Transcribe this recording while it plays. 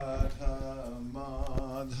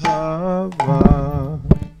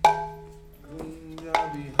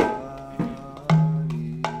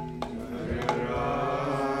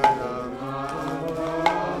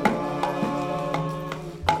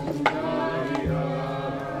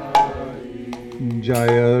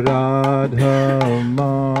Jaya Radha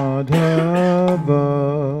Madhava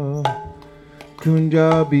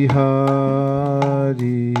Kunja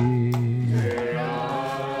Bihari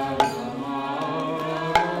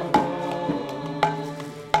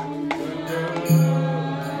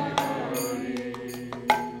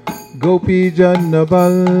Gopi Jana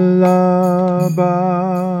Vallabha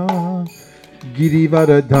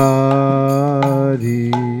Girivaradhari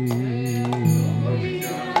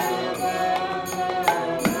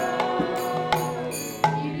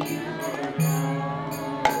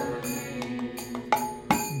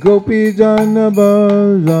Gopi Jana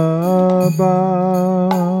Vallabha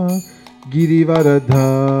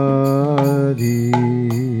Girivaradhari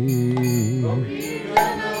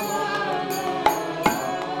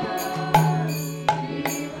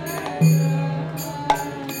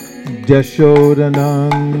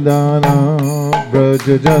Jashodanandana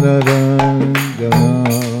Braja Janarandana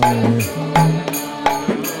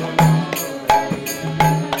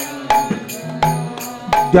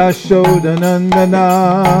Jashodanandana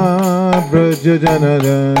Braja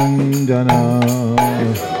Janarandana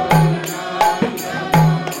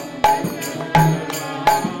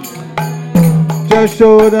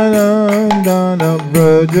Jashodanandana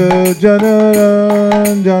Braja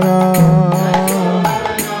Janarandana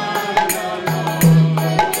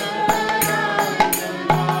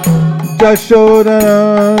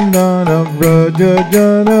Jashodanandana Braja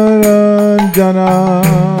Janarandana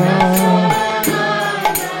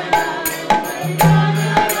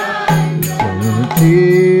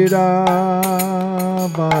Tira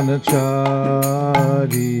Vanachari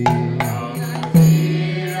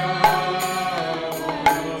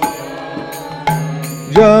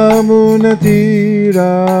Jamuna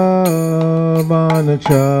Tira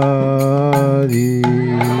Vanachari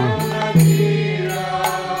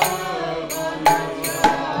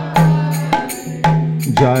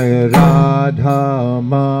Jaya Radha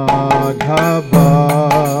Madhava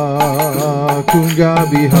Kunja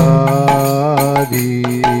Bihari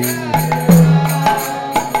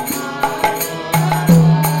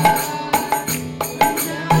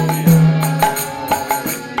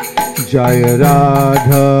Jaya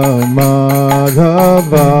Radha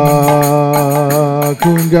Madhava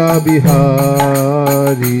Kunja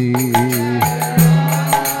Bihari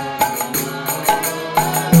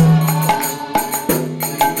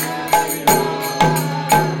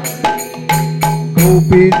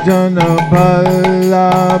Gopi Jana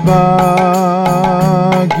Vallabha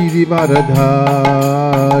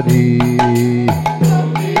Girivaradhari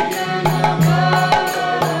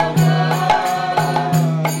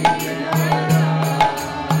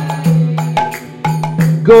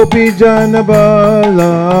Gopi Jana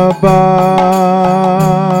Vallabha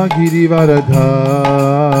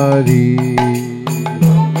Girivaradhari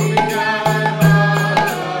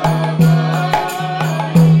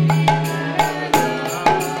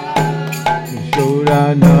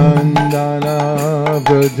Nandana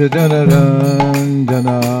Braja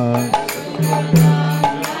Janarandana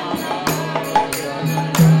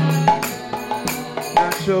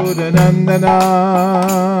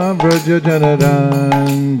Yashodanandana Braja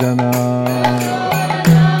Janarandana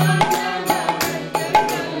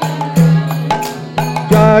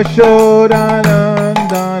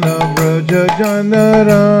Yashodanandana Braja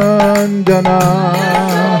Janarandana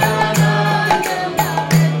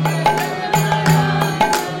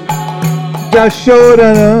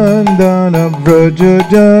Jashodanandana Braja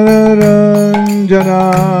Janarandana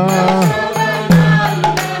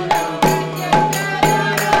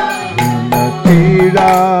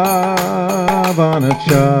Tira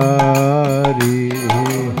Vanachari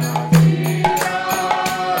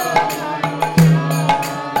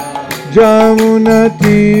Jamuna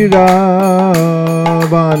Tira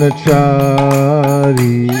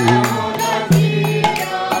Vanachari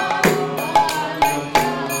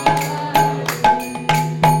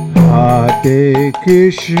Hare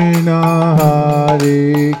Krishna,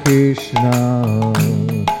 Hare Krishna,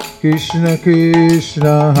 Krishna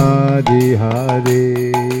Krishna, Hare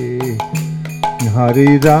Hare,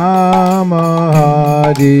 Hare Rama,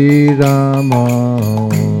 Hare Rama,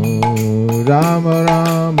 Rama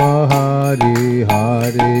Rama, Hare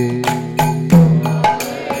Hare,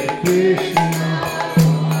 Krishna.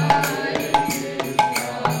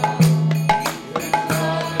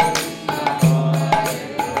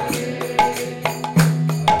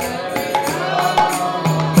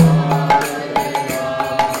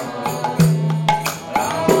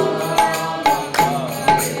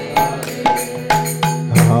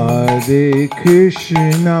 Hare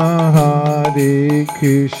Krishna, Hare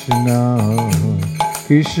Krishna,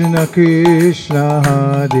 Krishna Krishna,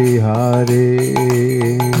 Hare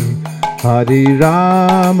Hare, Hare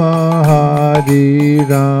Rama, Hare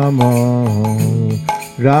Rama,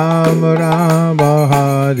 Rama Rama,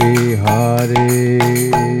 Hare Hare.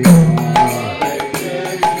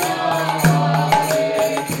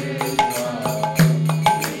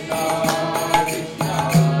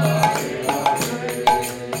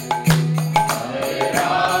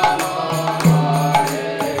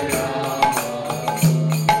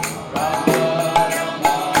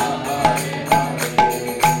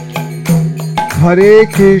 Hare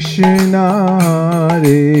Krishna,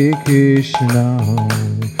 Hare Krishna,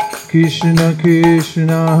 Krishna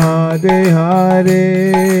Krishna, Hare Hare,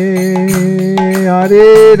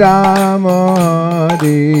 Hare Rama,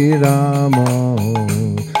 Hare Rama,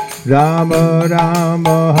 Rama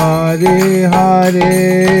Rama, Hare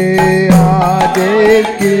Hare, Hare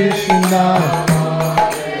Krishna,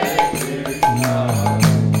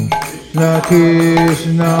 Krishna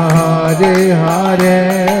Krishna, Hare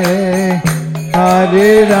Hare,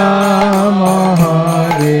 Hare Rama,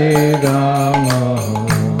 Hare Rama,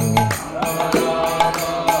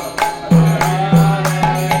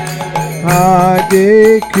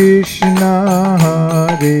 Hare Krishna,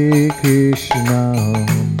 Hare Krishna,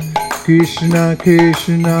 Krishna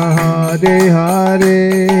Krishna, Hare Hare,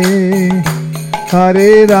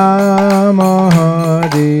 Hare Rama,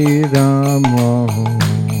 Hare Rama,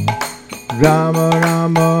 Rama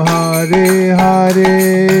Rama, Hare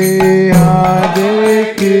Hare,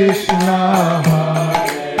 Hare Krishna,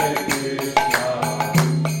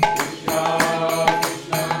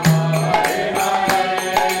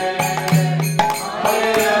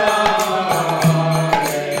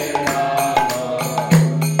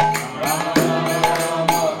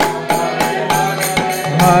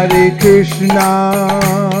 Hare Krishna,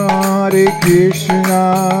 Hare Krishna,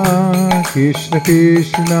 Krishna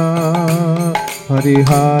Krishna, Hare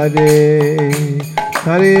Hare,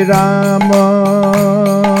 Hare Rama,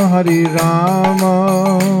 Hare Rama,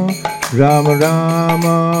 Rama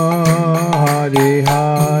Rama, Hare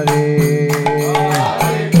Hare.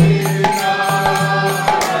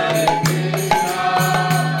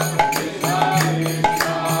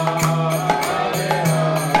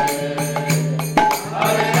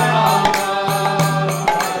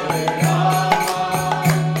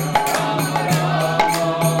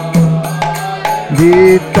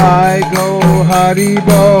 Nitai go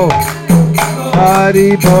Haribo,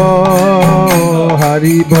 Haribo,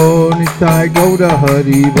 Haribo, Nitai go to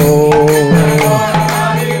Haribo.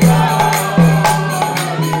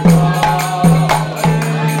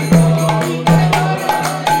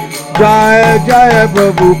 Jaya Jaya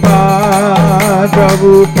Prabhupada,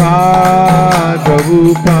 Prabhupada,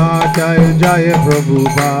 Prabhupada, Jaya Jaya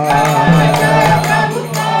Prabhupada.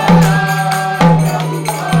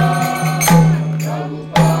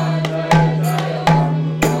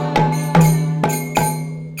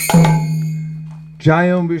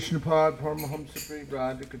 Jayam Vishnupad Paramahamsa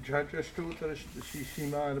Prabhupada Kachacha Stotra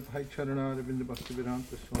Srimad Bhagavatam Arvind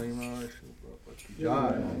Bhaktivedanta Swami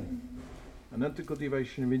Jai Ananta Koti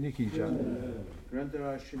Vaishnavi Ki Jai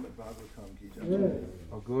Grantara Srimad Bhagavatam Ki Jai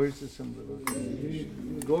Agoir Sasambhava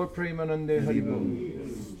Gaur Premanande Haribo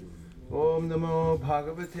Om Namo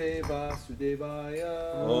Bhagavate Vasudevaya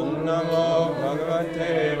Om Namo Bhagavate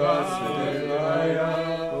Vasudevaya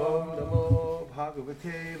Om Namo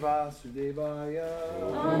Bhagavate Vasudevaya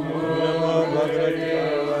Om Namo Bhagavate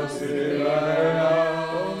Vasudevaya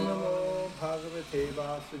Om Namo Bhagavate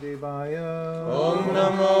Vasudevaya Om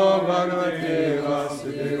Namo Bhagavate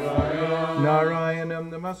Vasudevaya Narayanam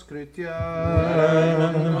Namaskritya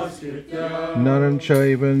Narayanam Namaskritya Naram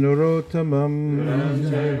Chaiva Narottamam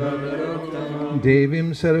Devim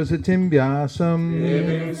Sarasatim Vyasam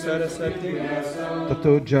Devim Saraswati Vyasam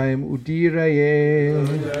Tato Jayam Udiraye.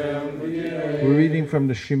 We're reading from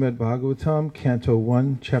the Srimad Bhagavatam, Canto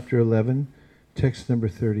 1, Chapter 11, text number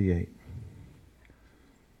 38.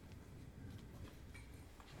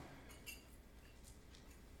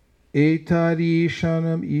 Etari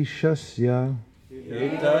Shanam Ishasya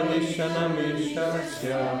Etanishanam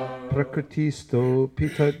Ishasya Prakritisto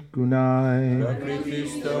Pitat Gunai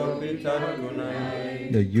Prakritisto Pitar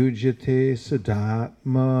Gunai the Yujate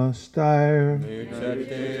Sadatma Stair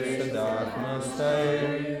Yujate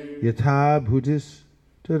Sadatmastai Yatha Buddhis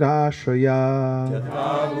Tadashraya Yatha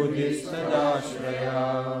Buddhistadashraya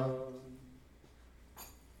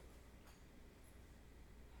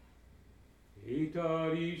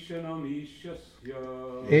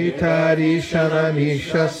Etari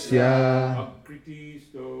Shanamishasya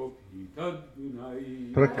Akritisto pitadgunai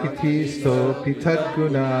Prakritistopi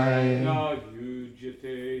tadgunai.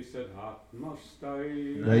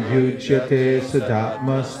 Na yujyate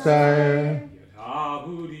sadatmastai.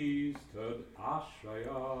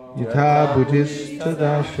 Yatha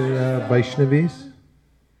buddhistadashraya. Vaishnavis.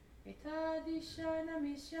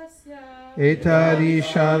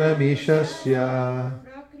 Etadishana mishasya.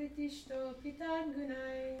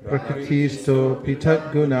 Prakritisto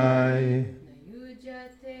pitatgunai.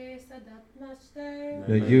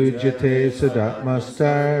 Na yujyate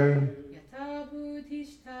sadatmastar.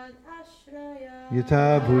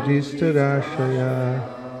 Yata buddhistadashraya.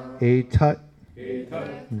 Etat.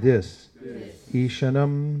 This.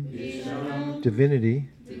 Ishanam. Divinity.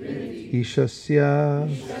 Ishasya.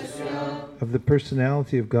 Of the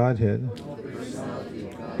personality of Godhead.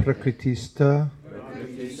 Prakritista.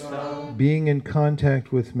 Being in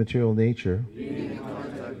contact with material nature.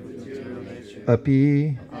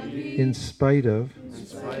 Api. In spite of.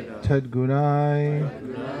 Tadgunai.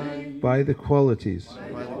 By the qualities.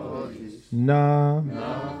 Na.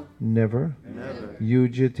 Never.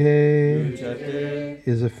 Yujate.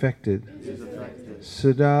 Is affected.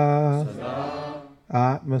 Sada.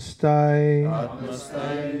 Atmastai.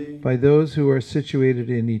 By those who are situated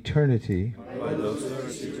in eternity.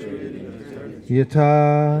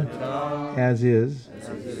 Yata. As is.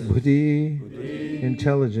 Buddhi.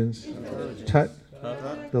 Intelligence. Tat.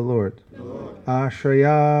 The Lord.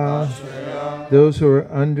 Ashraya. Those who are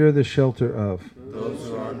under the shelter of.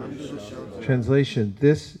 Translation.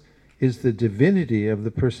 This is the divinity of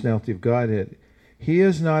the personality of Godhead. He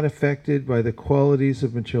is not affected by the qualities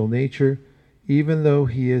of material nature, even though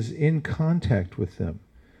he is in contact with them.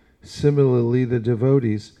 Similarly, the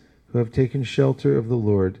devotees who have taken shelter of the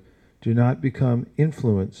Lord do not become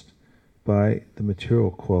influenced by the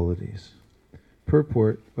material qualities.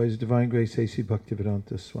 Purport by His Divine Grace A.C.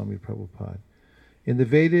 Bhaktivedanta Swami Prabhupada. In the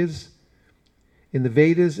Vedas and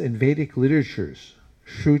Vedic literatures,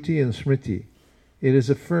 Shruti and Smriti, it is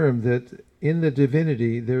affirmed that in the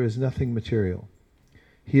divinity there is nothing material.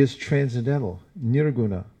 He is transcendental,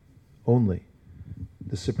 nirguna, only,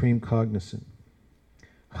 the supreme cognizant.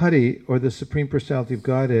 Hari, or the Supreme Personality of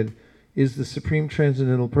Godhead, is the supreme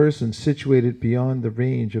transcendental person situated beyond the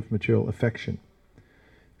range of material affection.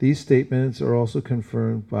 These statements are also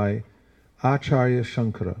confirmed by Acharya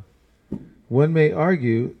Shankara. One may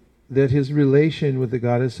argue that his relation with the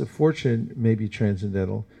goddess of fortune may be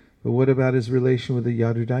transcendental, but what about his relation with the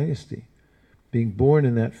Yadu dynasty? Being born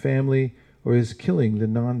in that family, or his killing the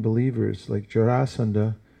non-believers like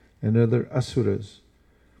Jarasandha and other asuras,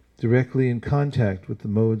 directly in contact with the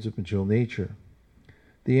modes of material nature?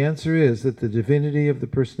 The answer is that the divinity of the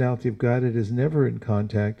personality of Godhead is never in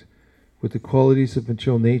contact with the qualities of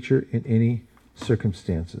material nature in any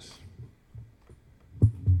circumstances.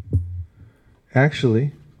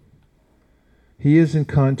 Actually, he is in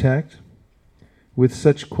contact with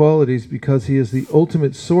such qualities because he is the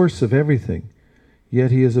ultimate source of everything,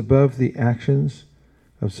 yet he is above the actions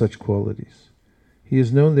of such qualities. He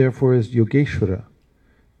is known therefore as Yogeshwara,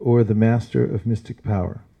 or the master of mystic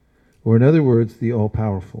power, or in other words, the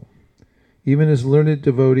all-powerful. Even his learned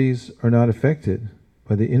devotees are not affected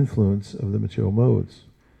by the influence of the material modes.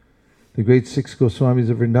 The great 6 Goswamis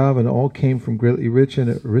of Vrindavan all came from greatly rich and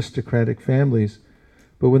aristocratic families,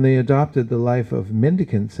 but when they adopted the life of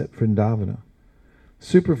mendicants at Vrindavana,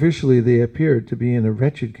 superficially they appeared to be in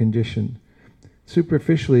wretched conditions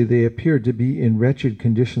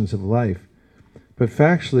of life, but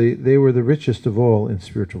factually they were the richest of all in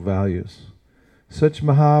spiritual values. Such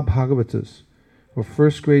Mahabhagavatas, or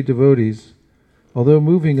first-grade devotees, although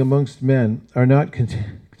moving amongst men, are not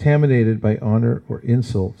contaminated by honor or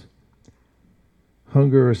insult,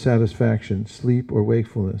 hunger or satisfaction, sleep or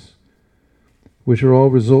wakefulness, which are all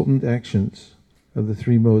resultant actions of the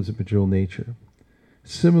three modes of material nature.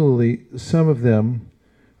 Similarly, some of them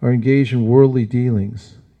are engaged in worldly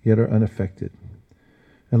dealings, yet are unaffected.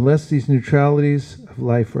 Unless these neutralities of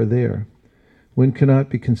life are there, one cannot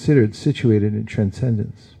be considered situated in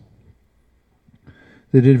transcendence.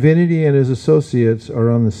 The divinity and his associates are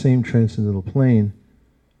on the same transcendental plane,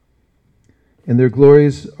 and their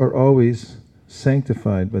glories are always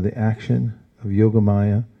sanctified by the action of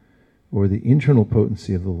Yogamaya, or the internal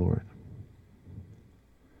potency of the Lord.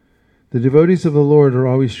 The devotees of the Lord are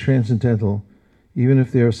always transcendental, even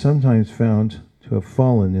if they are sometimes found to have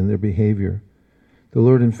fallen in their behavior. The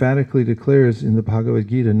Lord emphatically declares in the Bhagavad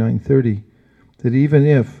Gita 9:30 that even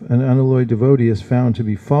if an unalloyed devotee is found to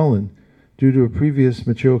be fallen due to a previous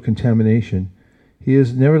material contamination, he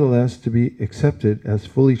is nevertheless to be accepted as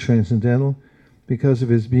fully transcendental because of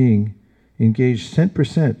his being engaged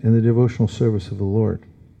 10% in the devotional service of the Lord.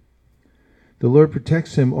 The Lord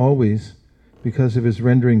protects him always because of his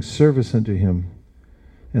rendering service unto him.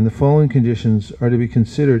 And the following conditions are to be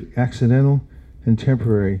considered accidental and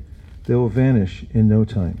temporary. They will vanish in no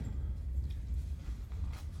time.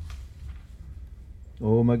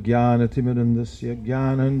 Om Ajnana Timirandasya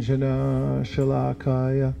Jnananjana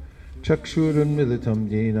Shalakaya Chakshurun Militam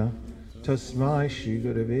Yena Tasmai Shri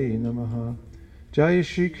Gurave Namaha. Jaya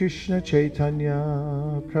Shri Krishna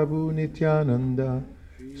Chaitanya Prabhu Nityananda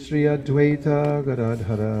Sri Advaita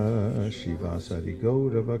Gadadhara Shivasari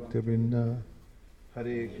Gaura Bhaktivinoda.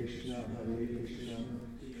 Hare Krishna,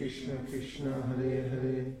 Krishna Krishna, Hare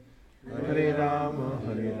Hare, Hare Rama,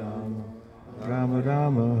 Rama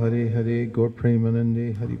Rama, Hare Hare, Gaur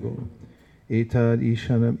Premanande, Hari Bol. Etad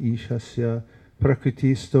Ishanam Ishasya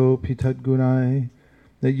Prakritisto Pitad Gunai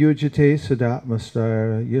Nayujate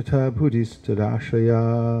Sadatmastar Yata Buddhis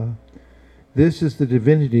Tadashaya. This is the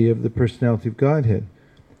divinity of the personality of Godhead.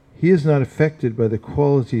 He is not affected by the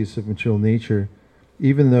qualities of material nature,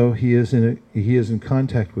 even though he is in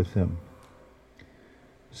contact with them.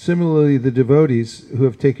 Similarly, the devotees who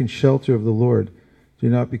have taken shelter of the Lord do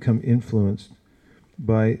not become influenced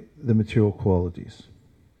by the material qualities.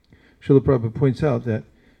 Srila Prabhupada points out that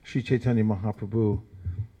Sri Chaitanya Mahaprabhu,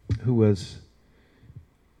 who was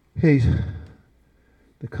the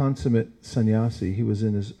consummate sannyasi, he was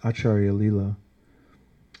in his Acharya Leela,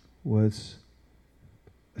 was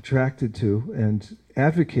attracted to and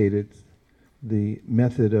advocated the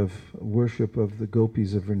method of worship of the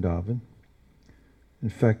gopis of Vrindavan. In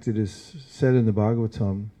fact, it is said in the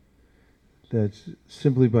Bhagavatam that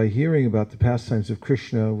simply by hearing about the pastimes of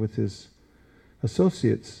Krishna with his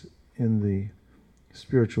associates in the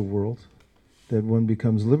spiritual world, that one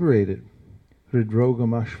becomes liberated.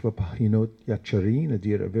 Hridrogam ashvapahinot yacharina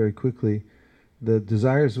dira. Very quickly, the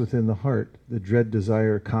desires within the heart, the dread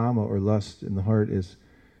desire, kama or lust in the heart, is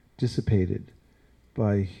dissipated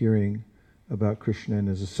by hearing about Krishna and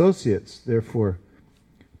his associates. Therefore,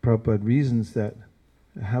 Prabhupada reasons that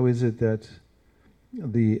how is it that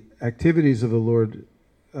the activities of the Lord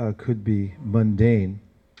could be mundane?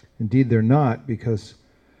 Indeed, they're not, because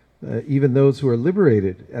even those who are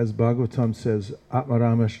liberated, as Bhagavatam says,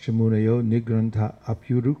 Atmaramash Chamunayo Nigranta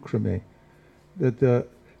Apyurukrame, that the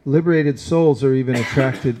liberated souls are even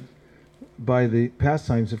attracted by the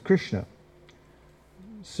pastimes of Krishna.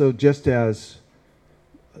 So just as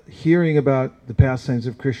hearing about the pastimes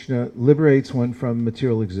of Krishna liberates one from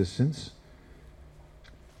material existence,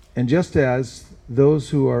 and just as those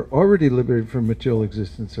who are already liberated from material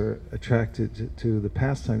existence are attracted to the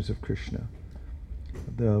pastimes of Krishna,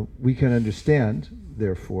 we can understand,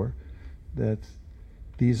 therefore, that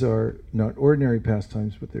these are not ordinary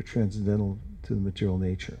pastimes, but they're transcendental to the material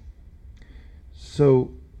nature.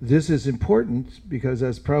 So this is important because,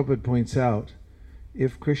 as Prabhupada points out,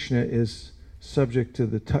 if Krishna is subject to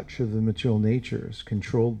the touch of the material nature, is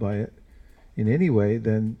controlled by it in any way,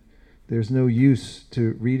 then there's no use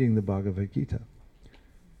to reading the Bhagavad Gita,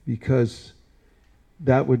 because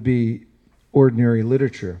that would be ordinary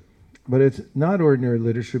literature. But it's not ordinary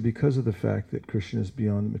literature because of the fact that Krishna is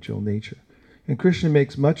beyond the material nature. And Krishna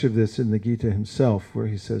makes much of this in the Gita himself, where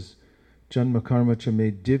he says, Janma karma cha me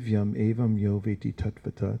divyam evam yo veti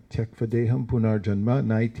tatvata tyakva deham punar janma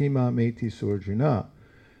naiti ma meti surjuna.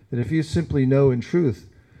 That if you simply know in truth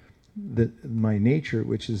that my nature,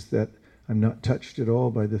 which is that I'm not touched at all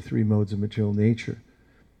by the three modes of material nature,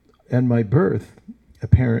 and my birth,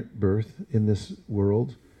 apparent birth in this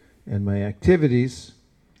world, and my activities,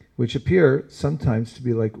 which appear sometimes to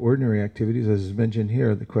be like ordinary activities, as is mentioned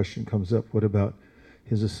here, the question comes up, what about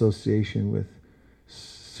his association with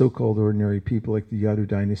so-called ordinary people like the Yadu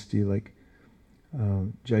dynasty, like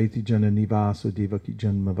Jaiti Jana Nivaso Devaki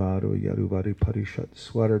Janmavaro Yaruvari Parishat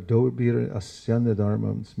Swara Dobir Asyana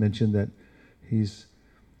Dharmam. It's mentioned that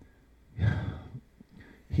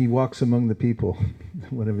he walks among the people.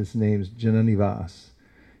 One of his names, Jananivas.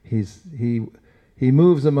 He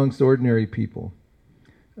moves amongst ordinary people,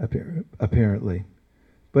 apparently,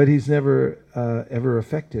 but he's never ever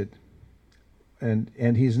affected,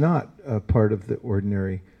 and he's not a part of the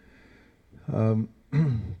ordinary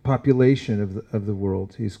population of the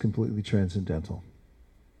world. He's completely transcendental.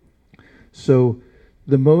 So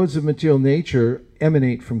the modes of material nature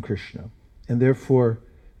emanate from Krishna, and therefore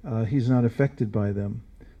he's not affected by them.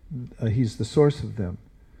 He's the source of them,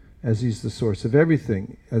 as he's the source of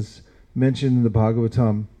everything, as mentioned in the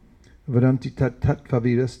Bhagavatam. Varanti tat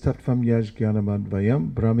vaviras tatvam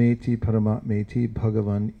yajganamadvayam brahmeti paramatmeti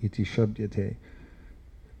bhagavan iti shabdyate.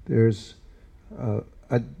 There's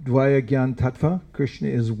Advaya Gyan Tattva. Krishna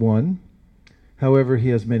is one. However, he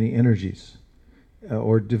has many energies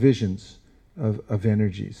or divisions. of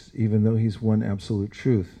energies, even though he's one absolute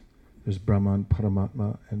truth. There's Brahman,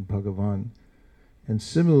 Paramatma, and Bhagavan. And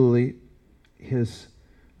similarly, his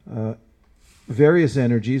various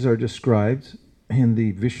energies are described in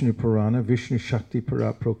the Vishnu Purana, Vishnu Shakti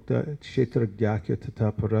Para Prokta, Kshetragyakya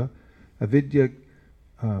Tatapara, Avidya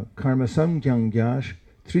Karma Samgyangyash,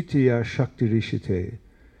 Tritiya Shakti Rishite.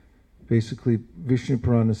 Basically, Vishnu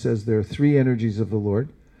Purana says there are three energies of the Lord.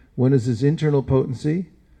 One is his internal potency,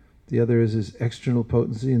 the other is his external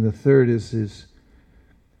potency, and the third is his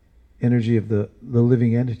energy of the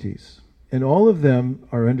living entities. And all of them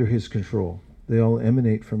are under his control. They all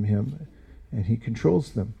emanate from him, and he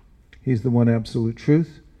controls them. He's the one absolute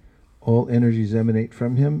truth. All energies emanate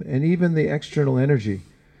from him, and even the external energy,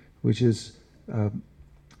 which is,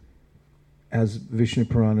 as Vishnu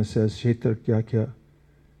Purana says, Kshetragyakya,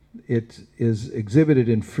 it is exhibited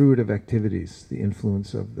in fruitive activities. The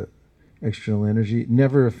influence of the external energy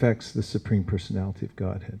never affects the Supreme Personality of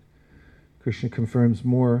Godhead. Krishna confirms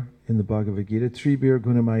more in the Bhagavad Gita, Tribir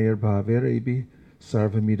Gunamayar Bhaver Ebi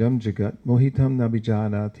Sarvamidam Jagat Mohitam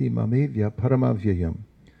Nabijanati Mamevya Paramavyayam.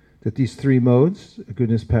 That these three modes,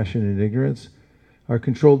 goodness, passion, and ignorance, are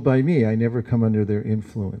controlled by me. I never come under their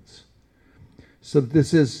influence. So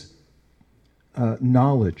this is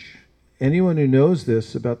knowledge. Anyone who knows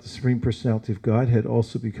this about the Supreme Personality of Godhead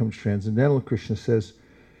also becomes transcendental. Krishna says,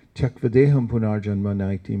 Tyakvadeham punarjanma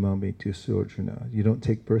naiti mametu surjuna. You don't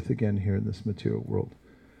take birth again here in this material world.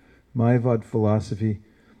 Mayavad philosophy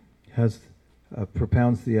has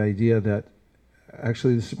propounds the idea that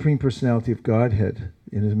actually the Supreme Personality of Godhead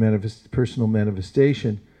in his personal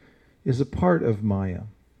manifestation is a part of Maya.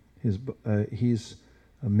 He's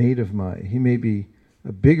made of Maya. He may be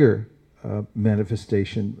a bigger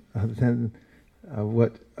manifestation than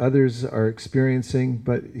what others are experiencing,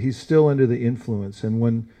 but he's still under the influence. And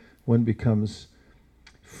when one becomes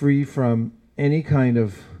free from any kind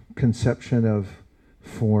of conception of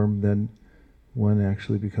form, then one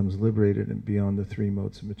actually becomes liberated and beyond the three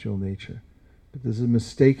modes of material nature. But this is a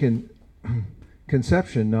mistaken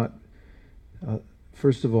conception, not,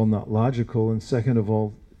 first of all, not logical, and second of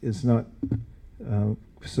all, is not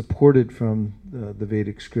supported from the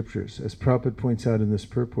Vedic scriptures. As Prabhupada points out in this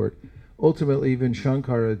purport, ultimately even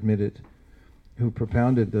Shankara admitted, who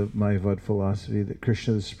propounded the Mayavad philosophy, that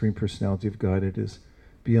Krishna, the Supreme Personality of Godhead, is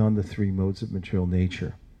beyond the three modes of material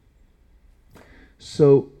nature.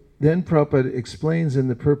 So then Prabhupada explains in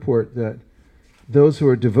the purport that those who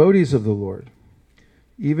are devotees of the Lord,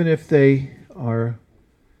 even if they are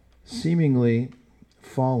seemingly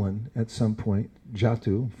fallen at some point,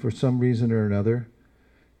 jatu, for some reason or another,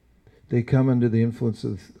 they come under the influence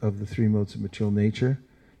of the three modes of material nature.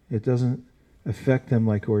 It doesn't affect them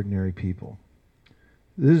like ordinary people.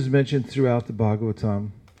 This is mentioned throughout the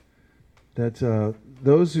Bhagavatam, that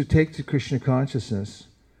those who take to Krishna consciousness,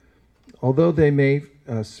 although they may,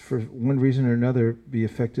 for one reason or another, be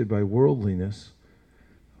affected by worldliness,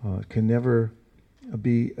 can never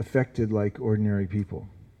be affected like ordinary people.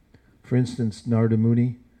 For instance, Narada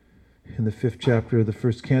Muni, in the 5th chapter of the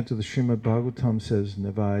 1st canto of the Srimad Bhagavatam says,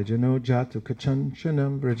 Navajano jatu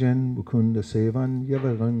kachanchanam vrajan mukunda sevan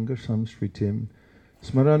yavaranga samsritim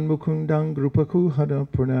smaran mukundang grupaku hada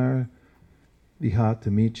punar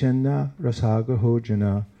vihatami chenna rasaga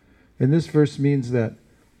jana. And this verse means that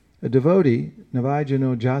a devotee,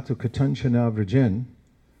 Navajano jatu katanchana vrajan,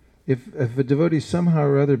 if a devotee somehow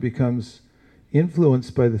or other becomes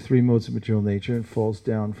influenced by the three modes of material nature and falls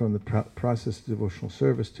down from the process of devotional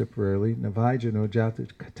service temporarily, Navajano jatu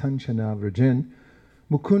katanchana vrajan,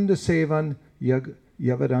 mukunda sevan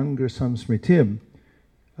yavadangra samsmritim,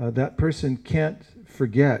 that person can't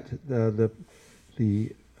forget the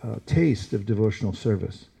taste of devotional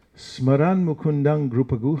service. Smaran mukundang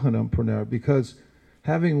grupaguhanam punar, because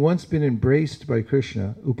having once been embraced by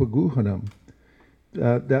Krishna, upaguhanam,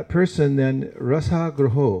 that person then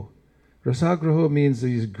rasagraho. Rasagraho means that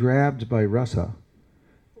he's grabbed by rasa.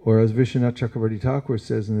 Or as Vishwanath Chakravarti Thakur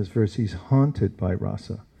says in this verse, he's haunted by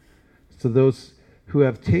rasa. So those who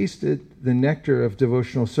have tasted the nectar of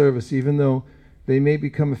devotional service, even though they may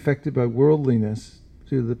become affected by worldliness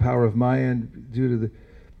due to the power of Maya and due to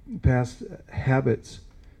the past habits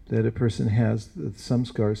that a person has, the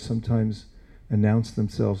samskars sometimes announce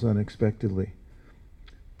themselves unexpectedly.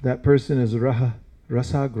 That person is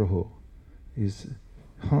rasagraho. He's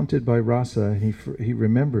haunted by rasa, and he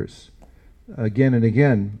remembers again and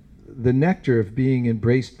again the nectar of being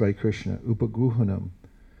embraced by Krishna, upaguhanam.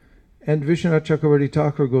 And Vishwanath Chakravarti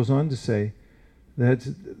Thakur goes on to say that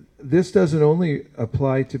this doesn't only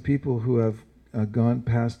apply to people who have gone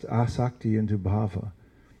past asakti into bhava,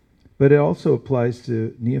 But it also applies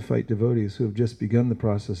to neophyte devotees who have just begun the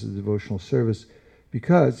process of devotional service,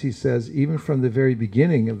 because he says even from the very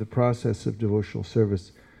beginning of the process of devotional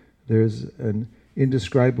service, there's an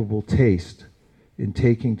indescribable taste in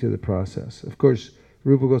taking to the process. Of course,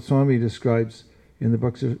 Rupa Goswami describes in the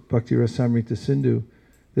Bhakti Rasamrita Sindhu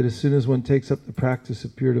that as soon as one takes up the practice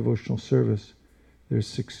of pure devotional service, there's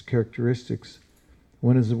 6 characteristics.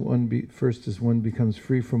 First is one becomes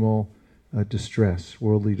free from all distress,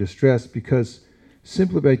 worldly distress, because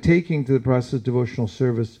simply by taking to the process of devotional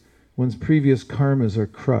service, one's previous karmas are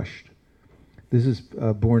crushed. This is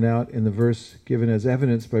borne out in the verse given as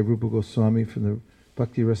evidence by Rupa Goswami from the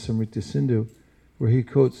Bhakti Rasamrita Sindhu, where he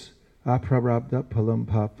quotes Aprarabdha palam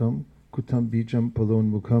papam kutam bijam palon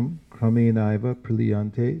mukham kramenaiva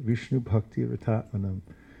praliyante Vishnu bhakti ratatmanam.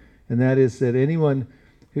 And that is that anyone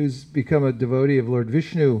who's become a devotee of Lord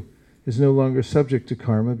Vishnu is no longer subject to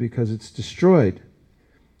karma because it's destroyed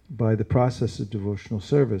by the process of devotional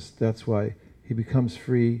service. That's why he becomes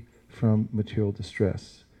free from material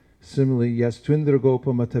distress. Similarly, Yastvindra Gopa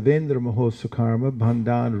Matavendra Mahosakarma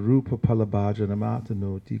Bandhan Rupa Palabhajana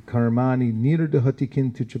Matanoti Karmani Nirdahati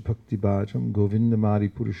Kintucha Bhakti Bhajam Govindamari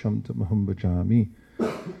Purusham Tamaham Bhajami.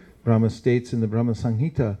 Brahma states in the Brahma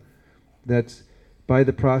Samhita that by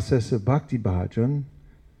the process of Bhakti Bhajan,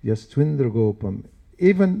 Yastvindra Gopam,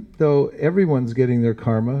 even though everyone's getting their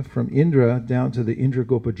karma from Indra down to the Indra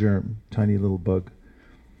Gopa germ, tiny little bug,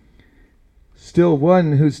 still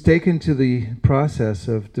one who's taken to the process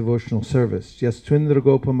of devotional service, Yastvindra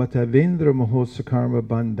Gopa Matavendra Mahosakarma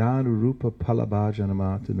Bandhanu Rupa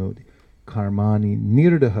Palabhajanamathanoti Karmani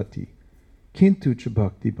Nirdahati Kintucha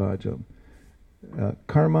Bhakti Bhajam.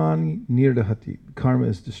 Karmani Nirdahati, karma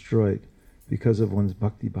is destroyed because of one's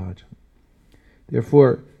Bhakti Bhajan.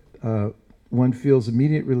 Therefore, one feels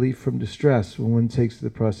immediate relief from distress when one takes to the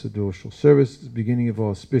process of devotional service, the beginning of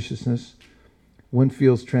all auspiciousness. One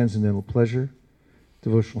feels transcendental pleasure.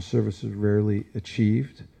 Devotional service is rarely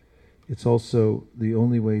achieved. It's also the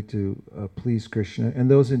only way to please Krishna.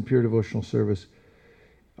 And those in pure devotional service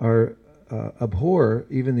abhor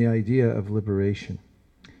even the idea of liberation.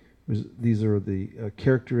 These are the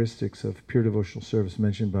characteristics of pure devotional service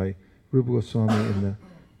mentioned by Rupa Goswami in the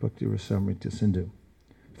Bhakti Rasamrita Sindhu.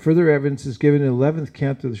 Further evidence is given in the 11th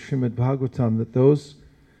canto of the Srimad Bhagavatam that those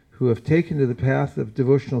who have taken to the path of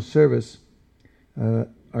devotional service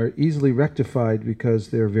are easily rectified because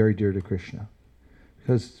they are very dear to Krishna.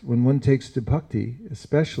 Because when one takes to bhakti,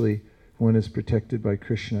 especially, one is protected by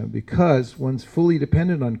Krishna because one's fully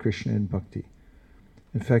dependent on Krishna in bhakti.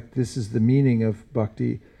 In fact, this is the meaning of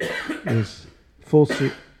bhakti, is full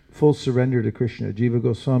surrender to Krishna. Jiva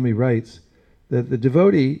Goswami writes that the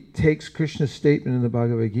devotee takes Krishna's statement in the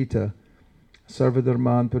Bhagavad Gita,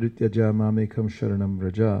 Sarvadharman parityaja mamekam sharanam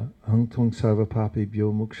vraja, hangtong sarva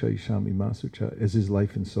papebhyo mukshayishami masucha, as his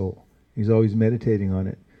life and soul. He's always meditating on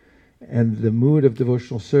it. And the mood of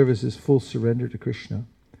devotional service is full surrender to Krishna.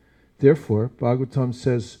 Therefore, Bhagavatam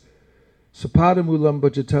says, Sapadamulam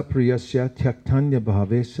bhajata priyasya tyaktanya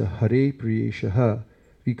bhavesa hare priyeshaha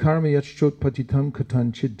vikarma yachchot patitam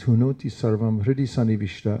katanchid dhunoti sarvam hridi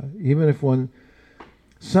sanivishta. Even if one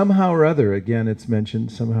somehow or other, again it's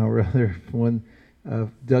mentioned, somehow or other, if one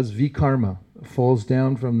does vikarma, falls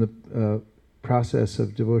down from the process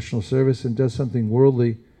of devotional service and does something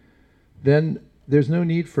worldly, then there's no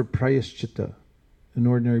need for prayaschitta, an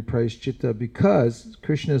ordinary prayaschitta, because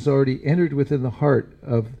Krishna has already entered within the heart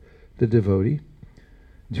of the devotee.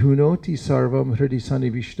 Dhunoti sarvam hridi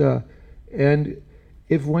sanivishta. And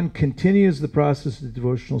if one continues the process of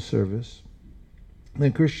devotional service,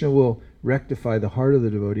 then Krishna will rectify the heart of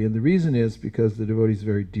the devotee. And the reason is because the devotee is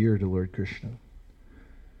very dear to Lord Krishna.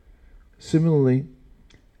 Similarly,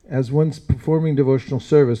 as one's performing devotional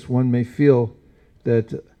service, one may feel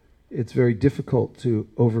that it's very difficult to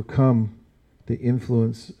overcome the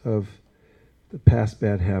influence of the past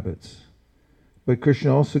bad habits. But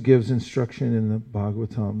Krishna also gives instruction in the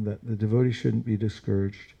Bhagavatam that the devotee shouldn't be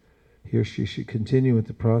discouraged. He or she should continue with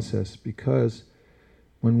the process, because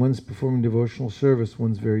when one's performing devotional service,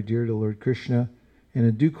 one's very dear to Lord Krishna, and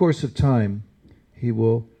in due course of time, he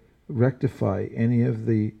will rectify any of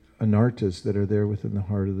the anartas that are there within the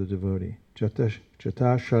heart of the devotee. Jata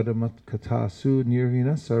shadamat katasu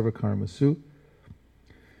nirvina sarvakarmasu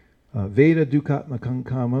Veda dukatmakam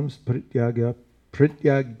kamams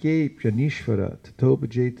prityagye pyanishvara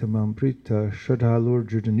tatobhaje tamam prita shradhalur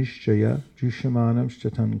jujanishchaya jushamanam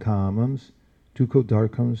shatan kamams duko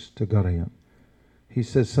darkams tagarayam. He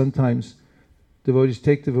says sometimes devotees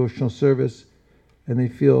take devotional service and they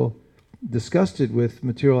feel disgusted with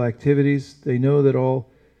material activities. They know that all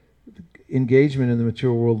engagement in the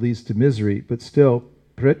material world leads to misery, but still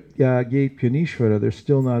pratyagyepunishvara, they're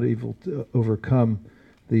still not able to overcome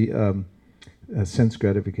the sense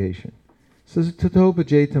gratification. So tato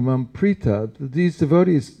bhajeta mam prita, these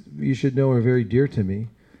devotees, you should know, are very dear to me.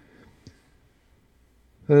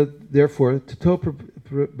 Therefore, tato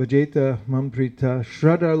bhajeta mam prita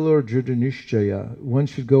shradalor judhanishchaya, one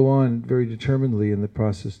should go on very determinedly in the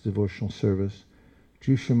process of devotional service.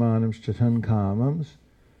 Jushamanams chatan kamams,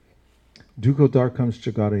 duko darkams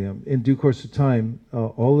chagarayam. In due course of time,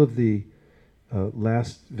 all of the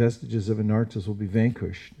last vestiges of anarthas will be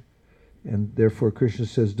vanquished. And therefore Krishna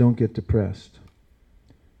says, don't get depressed,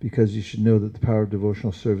 because you should know that the power of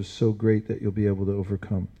devotional service is so great that you'll be able to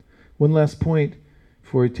overcome. One last point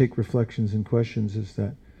before we take reflections and questions is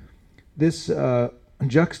that this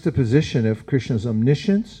juxtaposition of Krishna's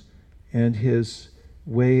omniscience and his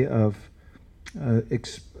way of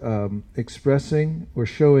expressing or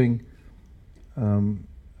showing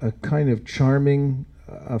a kind of charming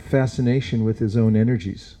fascination with his own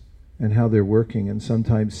energies and how they're working, and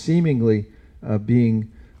sometimes seemingly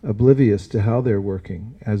being oblivious to how they're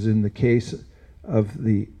working, as in the case of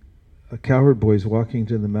the cowherd boys walking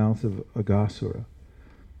to the mouth of Aghasura.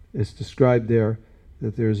 It's described there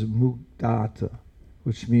that there's mugdata,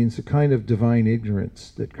 which means a kind of divine ignorance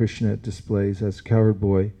that Krishna displays as a cowherd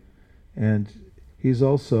boy, and he's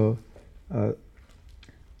also called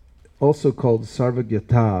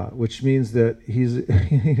Sarvagyata, which means that he's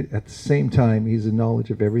at the same time he's in knowledge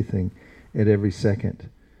of everything at every second.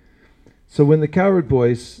 So when the cowherd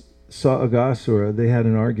boys saw Aghasura, they had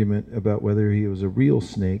an argument about whether he was a real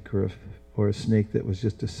snake or a snake that was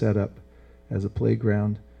just a setup as a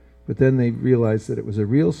playground. But then they realized that it was a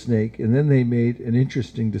real snake, and then they made an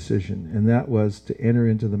interesting decision, and that was to enter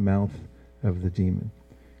into the mouth of the demon.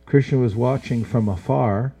 Krishna was watching from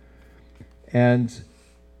afar, and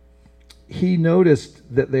he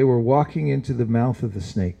noticed that they were walking into the mouth of the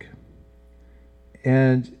snake.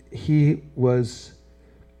 And he was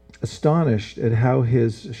astonished at how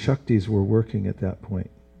his Shaktis were working at that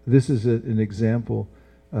point. This is an example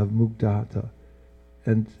of Mugdhata.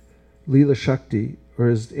 And Leela Shakti, or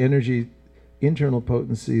his energy, internal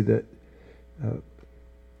potency that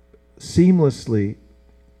seamlessly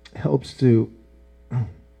helps to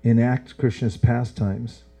enact Krishna's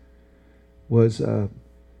pastimes, was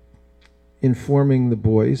informing the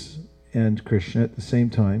boys and Krishna at the same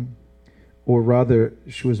time, or rather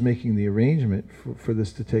she was making the arrangement for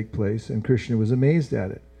this to take place, and Krishna was amazed at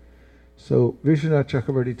it. So Vishwanath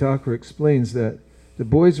Chakravarti Thakur explains that the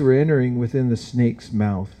boys were entering within the snake's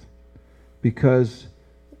mouth because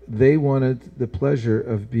they wanted the pleasure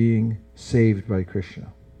of being saved by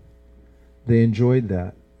Krishna. They enjoyed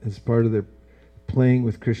that as part of their playing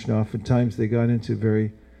with Krishna. Oftentimes they got into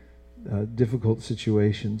very difficult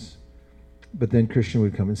situations, but then Krishna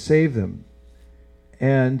would come and save them.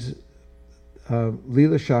 And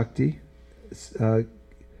Leela Shakti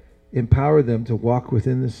empowered them to walk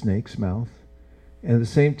within the snake's mouth, and at the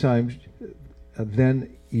same time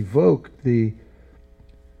then evoke the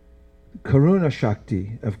Karuna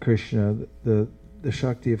Shakti of Krishna, the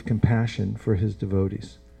Shakti of compassion for his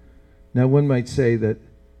devotees. Now one might say that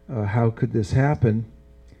how could this happen,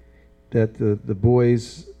 that the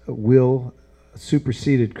boys' will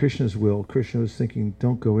superseded Krishna's will. Krishna was thinking,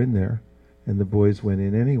 don't go in there, and the boys went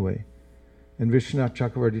in anyway. And Vishwanath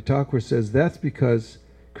Chakravarti Thakur says that's because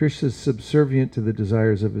Krishna is subservient to the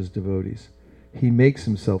desires of his devotees. He makes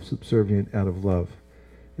himself subservient out of love.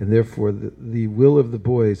 And therefore the will of the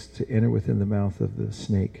boys to enter within the mouth of the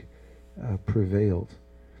snake prevailed.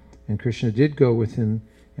 And Krishna did go within,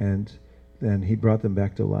 and then he brought them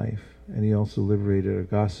back to life. And he also liberated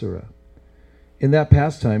Aghasura. In that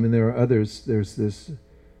pastime, and there are others, there's this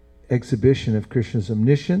exhibition of Krishna's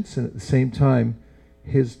omniscience, and at the same time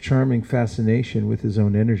his charming fascination with his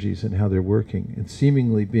own energies and how they're working, and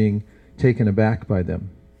seemingly being taken aback by them.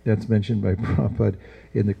 That's mentioned by Prabhupada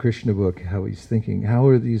in the Krishna book, how he's thinking, how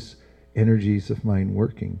are these energies of mine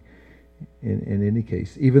working? In any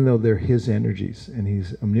case, even though they're his energies, and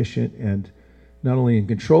he's omniscient and not only in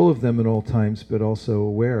control of them at all times, but also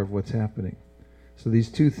aware of what's happening. So these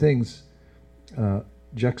two things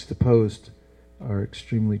juxtaposed are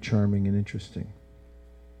extremely charming and interesting.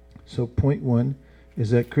 So point one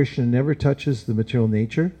is that Krishna never touches the material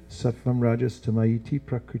nature. Sattvam rajas tamayiti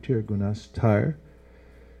prakritir gunas tar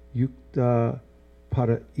yukta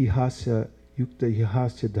para ihasya yukta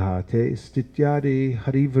ihasya dhate stityade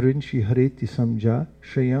harivrinchi hareti samja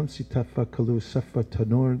shrayamsi tattva kalu sattva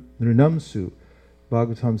tanor nrinamsu.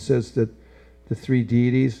 Bhagavatam says that the three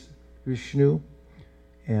deities, Vishnu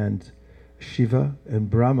and Shiva and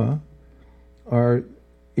Brahma, are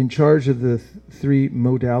in charge of the three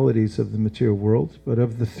modalities of the material world, but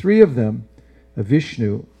of the three of them,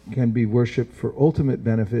 Vishnu can be worshipped for ultimate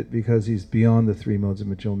benefit because he's beyond the three modes of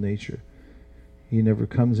material nature. He never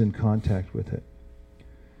comes in contact with it.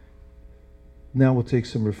 Now we'll take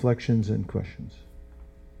some reflections and questions.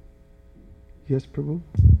 Yes, Prabhu?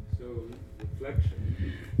 So,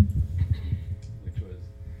 reflection, which was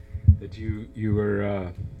that you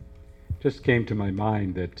were, just came to my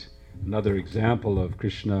mind that another example of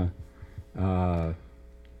Krishna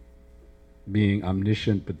being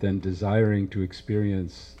omniscient but then desiring to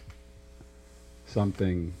experience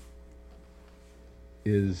something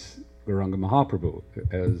is Gauranga Mahaprabhu,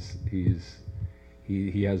 as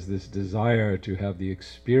he has this desire to have the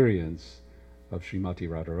experience of Srimati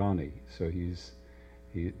Radharani. So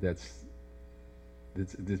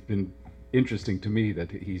it's been interesting to me that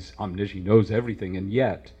he's omniscient, he knows everything, and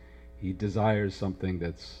yet he desires something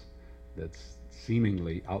that's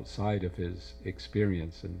seemingly outside of his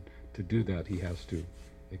experience, and to do that he has to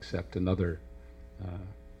accept another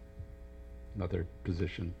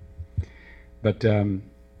position. But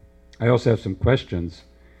I also have some questions.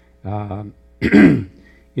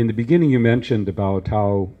 In the beginning you mentioned about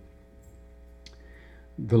how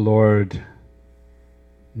the Lord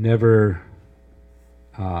never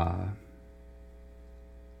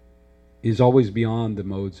is always beyond the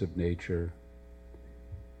modes of nature,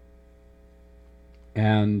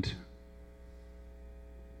 and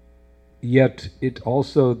yet it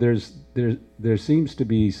also there seems to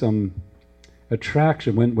be some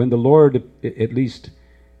attraction when the Lord at least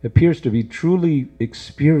appears to be truly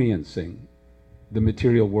experiencing the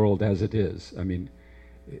material world as it is. I mean,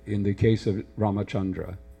 in the case of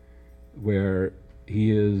Ramachandra, where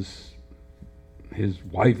his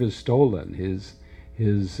wife is stolen,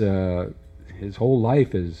 his whole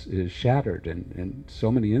life is shattered in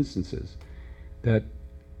so many instances, that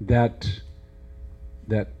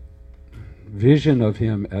vision of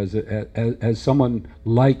him as someone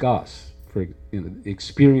like us, for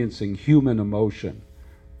experiencing human emotion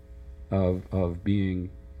of being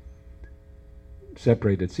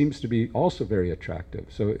separated, seems to be also very attractive.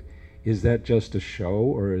 So is that just a show,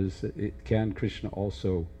 or can Krishna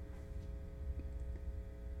also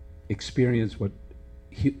experience what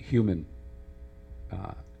human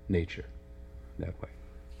nature that way?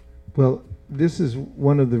 Well, this is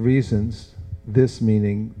one of the reasons, this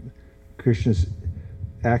meaning Krishna's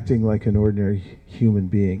acting like an ordinary human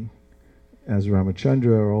being, as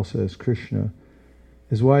Ramachandra or also as Krishna,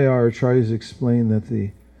 is why our acharyas explain that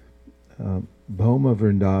the Bhoma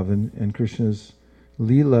Vrindavan and Krishna's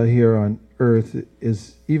Leela here on earth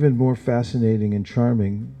is even more fascinating and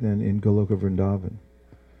charming than in Goloka Vrindavan.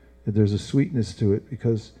 That there's a sweetness to it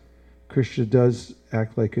because Krishna does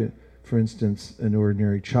act like, for instance, an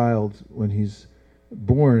ordinary child. When he's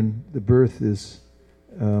born, the birth is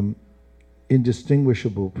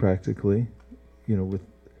indistinguishable practically,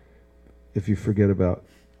 if you forget about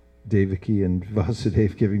Devaki and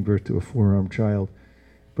Vasudeva giving birth to a four-armed child.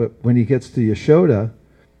 But when he gets to Yashoda,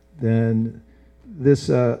 then this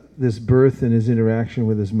birth and his interaction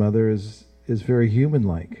with his mother is very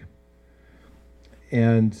human-like,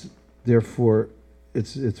 and therefore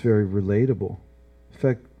it's very relatable. In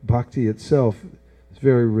fact, bhakti itself is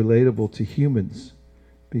very relatable to humans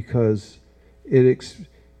because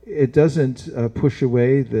it doesn't push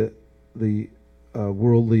away the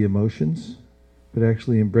worldly emotions, but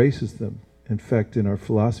actually embraces them. In fact, in our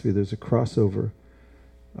philosophy, there's a crossover.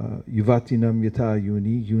 Yuvatinam yata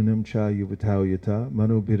yuni yunam cha yuvatao yata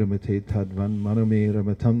mano biramate tadvan mano me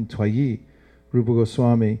ramatam twayi. Rupa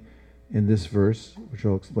Goswami, in this verse, which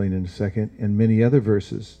I'll explain in a second, and many other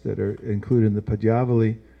verses that are included in the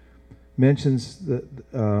Padyavali, mentions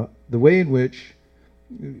the way in which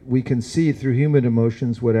we can see through human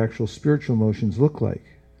emotions what actual spiritual emotions look like.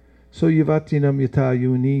 So yuvatinam yata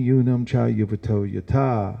yuni yunam cha yuvato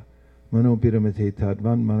yata mano biramate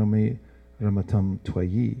tadvan mano me ramatam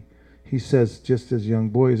twayi. He says, just as young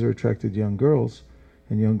boys are attracted to young girls,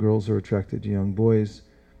 and young girls are attracted to young boys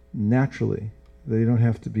naturally, they don't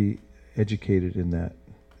have to be educated in that.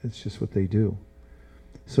 It's just what they do.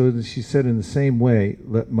 So she said, in the same way,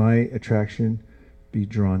 let my attraction be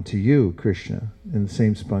drawn to you, Krishna, in the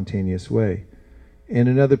same spontaneous way. And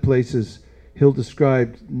in other places, he'll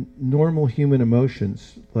describe normal human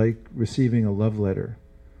emotions, like receiving a love letter.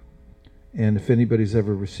 And if anybody's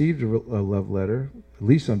ever received a love letter, at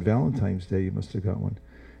least on Valentine's Day, you must have got one.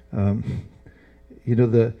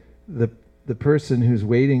 The person who's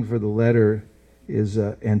waiting for the letter is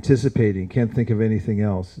anticipating, can't think of anything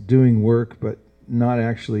else, doing work, but not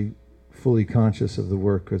actually fully conscious of the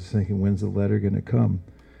work, because thinking, when's the letter going to come?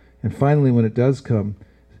 And finally, when it does come,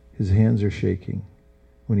 his hands are shaking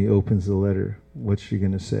when he opens the letter. What's she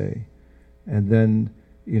going to say? And then,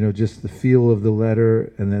 just the feel of the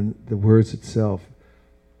letter and then the words itself,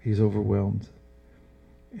 he's overwhelmed.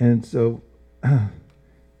 And so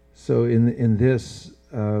in this,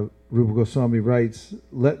 Rupa Goswami writes,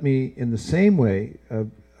 let me in the same way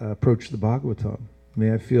approach the Bhagavatam.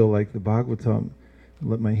 May I feel like the Bhagavatam,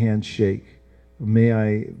 let my hands shake. May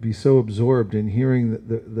I be so absorbed in hearing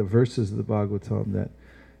the verses of the Bhagavatam that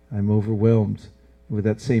I'm overwhelmed with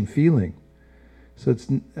that same feeling. So it's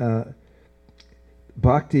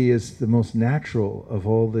bhakti is the most natural of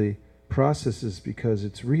all the processes because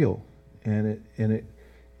it's real, and it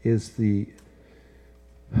is the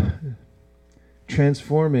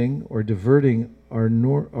transforming or diverting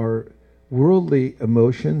our worldly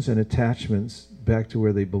emotions and attachments back to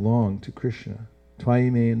where they belong, to Krishna.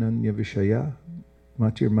 Tvaime ananya vishaya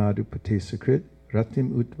matir madhu pate sakrit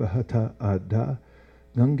ratim utvahata adha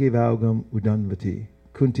gangevaugam udanvati.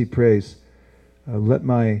 Kunti prays, let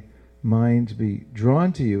my mind be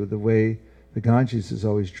drawn to you the way the Ganges is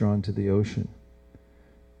always drawn to the ocean.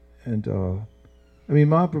 And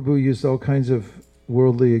Mahaprabhu used all kinds of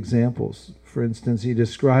worldly examples. For instance, he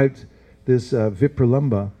described this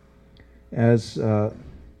Vipralamba as a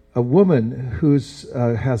woman who's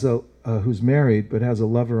married but has a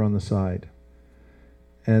lover on the side,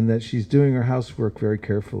 and that she's doing her housework very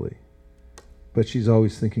carefully, but she's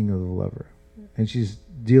always thinking of the lover, and she's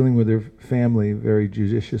dealing with her family very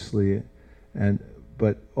judiciously,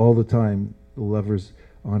 but all the time the lover's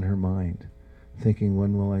on her mind, thinking,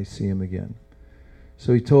 when will I see him again?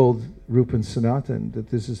 So he told Rupa and Sanatan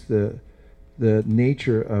that this is the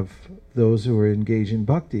nature of those who are engaged in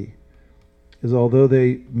bhakti, is although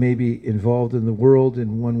they may be involved in the world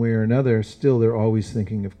in one way or another, still they're always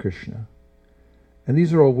thinking of Krishna. And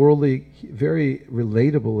these are all worldly, very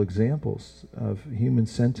relatable examples of human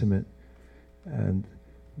sentiment. And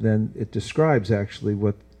then it describes actually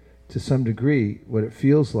what, to some degree, what it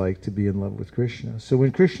feels like to be in love with Krishna. So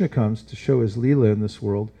when Krishna comes to show his Leela in this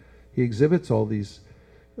world, he exhibits all these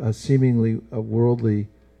seemingly worldly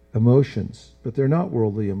emotions, but they're not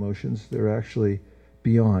worldly emotions, they're actually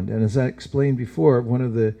beyond. And as I explained before, one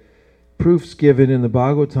of the proofs given in the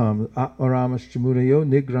Bhagavatam, Atmaramaschamurayo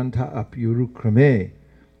nigranta apyurukrame,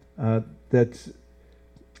 that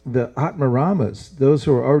the Atmaramas, those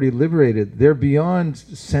who are already liberated, they're beyond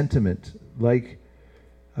sentiment, like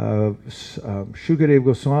Shukadeva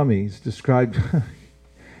Goswami is described.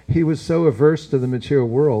 He was so averse to the material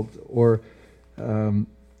world, or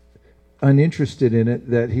uninterested in it,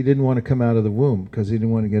 that he didn't want to come out of the womb because he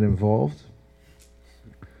didn't want to get involved.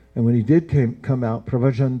 And when he did come out,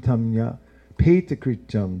 pravajantamya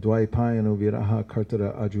petakrityam dvaipayano viraha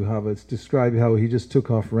kartara ajuhava, it's described how he just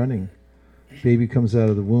took off running. Baby comes out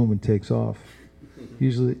of the womb and takes off.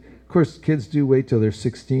 Usually, of course, kids do wait till they're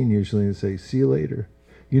 16 usually and say, see you later.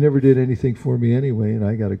 You never did anything for me anyway, and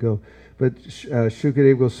I got to go. But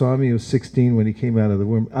Shukadeva Goswami was 16 when he came out of the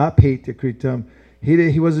womb. Apetakritam.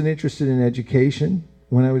 He wasn't interested in education.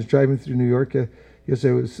 When I was driving through New York, yes,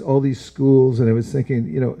 there was all these schools, and I was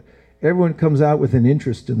thinking, everyone comes out with an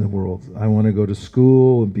interest in the world. I want to go to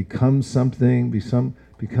school and become something, become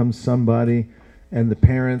somebody. And the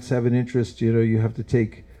parents have an interest, you have to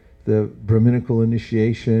take the Brahminical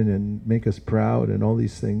initiation and make us proud and all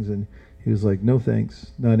these things. And he was like, no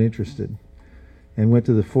thanks, not interested. And went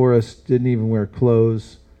to the forest, didn't even wear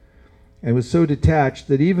clothes, and was so detached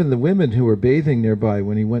that even the women who were bathing nearby,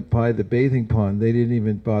 when he went by the bathing pond, they didn't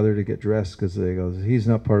even bother to get dressed because they go, he's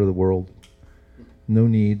not part of the world. No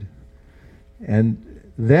need.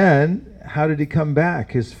 And then, how did he come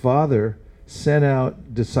back? His father sent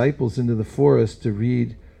out disciples into the forest to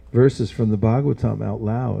read verses from the Bhagavatam out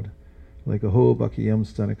loud, like Aho Bhakiyam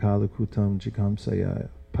Stanakala Kutam Jikamsaya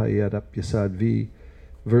Payadapyasadvi,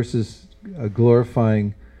 verses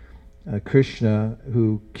glorifying Krishna,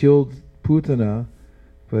 who killed Putana,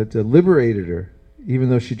 but liberated her, even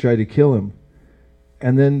though she tried to kill him.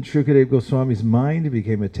 And then Shukadeva Goswami's mind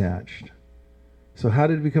became attached. So how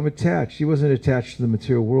did it become attached? He wasn't attached to the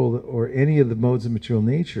material world or any of the modes of material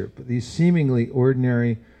nature, but these seemingly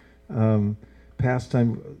ordinary human-like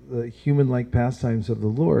pastimes of the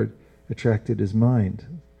Lord attracted his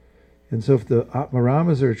mind. And so if the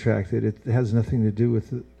Atmaramas are attracted, it has nothing to do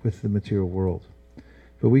with the material world.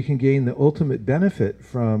 But we can gain the ultimate benefit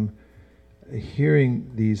from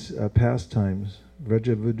hearing these pastimes.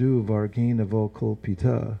 Vrajavadu Vargena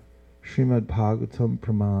Volkalpita Srimad Bhagavatam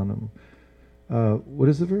Pramanam. What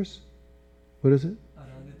is the verse? What is it?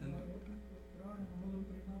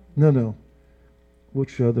 No.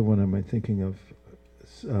 Which other one am I thinking of?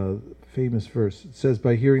 Famous verse. It says,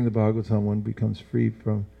 by hearing the Bhagavatam, one becomes free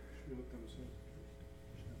from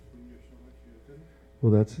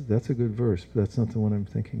Well, that's a good verse, but that's not the one I'm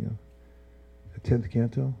thinking of. The 10th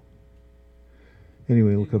canto?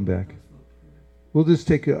 Anyway, we'll come back. We'll just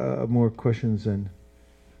take more questions and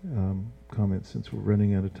comments since we're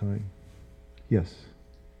running out of time. Yes.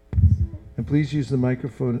 And please use the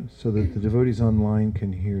microphone so that the devotees online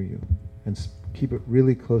can hear you. And keep it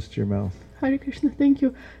really close to your mouth. Hare Krishna, thank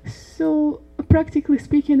you. So, practically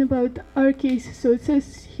speaking about our case, so it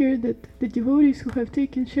says here that the devotees who have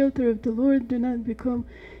taken shelter of the Lord do not become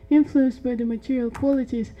influenced by the material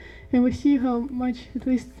qualities. And we see how much, at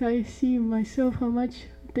least I see myself, how much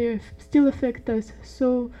they still affect us.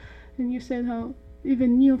 So, and you said how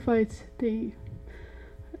even neophytes, they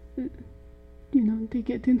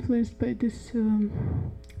get influenced by this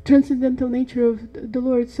transcendental nature of the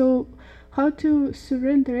Lord. So how to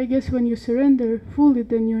surrender? I guess when you surrender fully,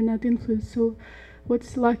 then you're not influenced. So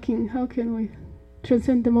what's lacking? How can we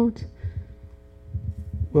transcend the mode?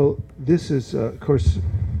 Well, this is, of course,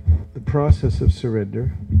 the process of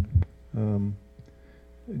surrender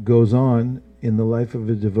goes on in the life of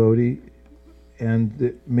a devotee, and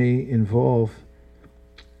it may involve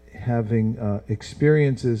having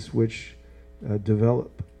experiences which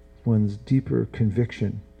develop one's deeper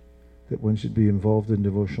conviction that one should be involved in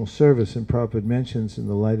devotional service. And Prabhupada mentions in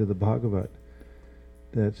the light of the Bhagavatam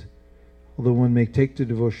that although one may take to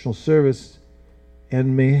devotional service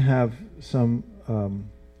and may have some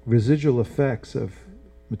residual effects of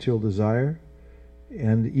material desire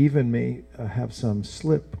and even may have some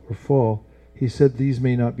slip or fall, he said these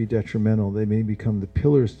may not be detrimental. They may become the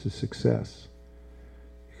pillars to success.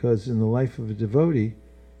 Because in the life of a devotee,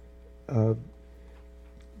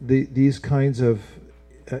 these kinds of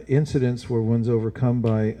incidents where one's overcome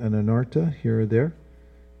by an anartha here or there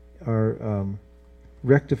are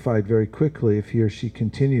rectified very quickly if he or she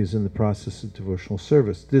continues in the process of devotional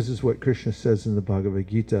service. This is what Krishna says in the Bhagavad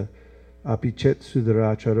Gita, Apichet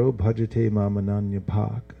sudaracharo bhajate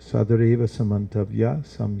mamananyapak sadareva samantavya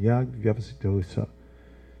samyag vyavasitosa.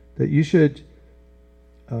 That you should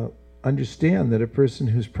understand that a person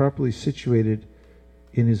who's properly situated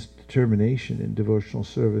in his determination in devotional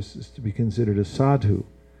service is to be considered a sadhu,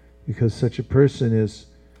 because such a person is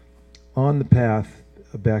on the path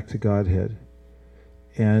back to Godhead.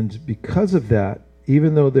 And because of that,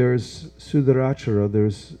 even though there's sudarachara,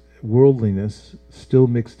 there's worldliness still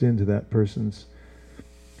mixed into that person's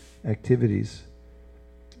activities.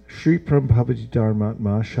 Shri Prabhavati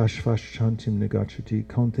Dharmatma Shashvash Chantim Negachati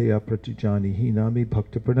Kaunteya Pratijani Nami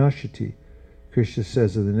Bhakta Pranashati. Krishna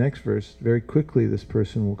says in the next verse, very quickly this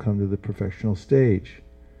person will come to the perfectional stage.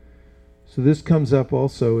 So this comes up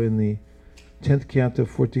also in the 10th canto,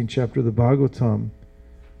 14th chapter of the Bhagavatam,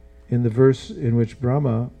 in the verse in which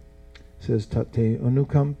Brahma says, Tate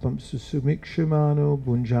anukampam susumikshimano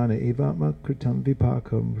bunjana evatma kritam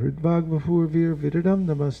vipakam hridvagvapurvir viradam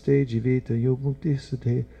namaste jiveta yomukti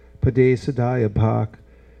sate pade sadaya bhak.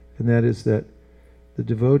 And that is that the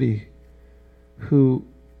devotee who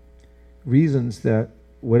reasons that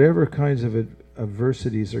whatever kinds of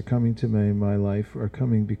adversities are coming to me in my life are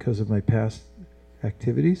coming because of my past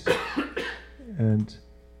activities, and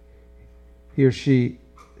he or she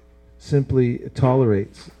simply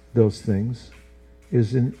tolerates those things,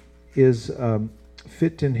 is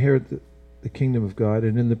fit to inherit the kingdom of God.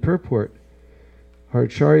 And in the purport, our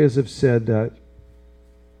acharyas have said that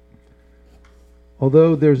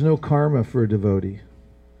although there's no karma for a devotee,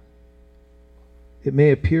 it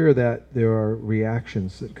may appear that there are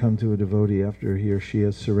reactions that come to a devotee after he or she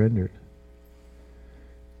has surrendered.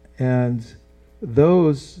 And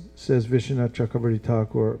those, says Vishwanath Chakravarti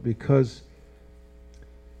Thakur, because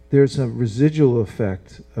there's a residual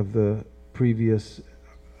effect of the previous,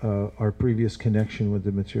 our previous connection with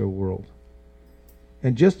the material world.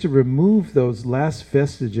 And just to remove those last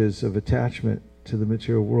vestiges of attachment to the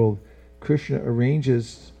material world, Krishna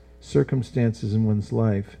arranges circumstances in one's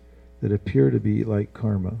life that appear to be like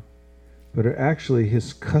karma, but are actually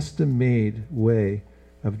his custom-made way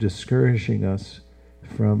of discouraging us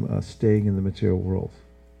from staying in the material world.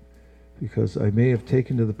 Because I may have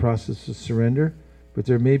taken to the process of surrender, but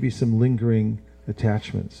there may be some lingering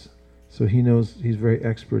attachments. So he knows, he's very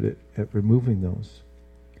expert at removing those.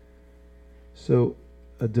 So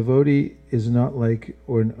a devotee is not like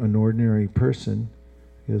an ordinary person,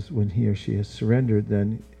 because when he or she has surrendered,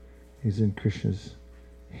 then he's in Krishna's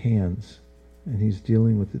hands, and he's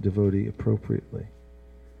dealing with the devotee appropriately.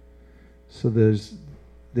 So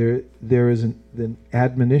there is an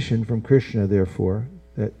admonition from Krishna, therefore,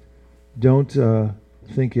 that don't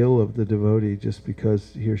think ill of the devotee just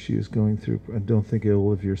because he or she is going through, and don't think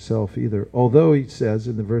ill of yourself either. Although he says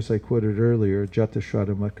in the verse I quoted earlier, Jata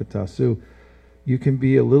Shradha Makatasu, you can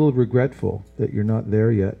be a little regretful that you're not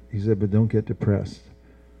there yet. He said, but don't get depressed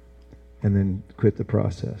and then quit the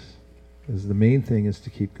process. Because the main thing is to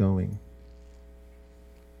keep going.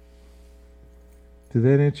 Did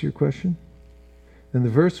that answer your question? And the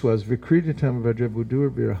verse was, Vikriditam Vajrabudur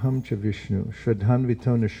Viraham Cha Vishnu Shradhan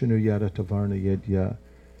Vitona Shunu Yada Tavarna Yedya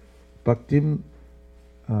Bhaktim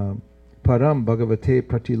Param Bhagavate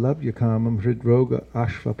Pratilabhyakamam Hridroga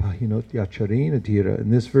Ashva Pahinot Yacharena Dhira.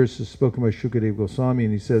 And this verse is spoken by Shukadeva Goswami,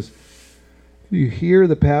 and he says, you hear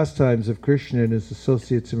the pastimes of Krishna and his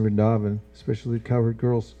associates in Vrindavan, especially cowherd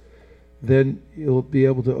girls, then you'll be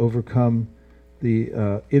able to overcome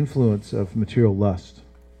the influence of material lust.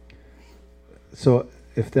 So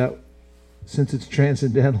since it's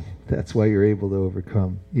transcendental, that's why you're able to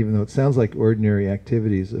overcome. Even though it sounds like ordinary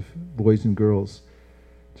activities of boys and girls,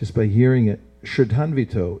 just by hearing it,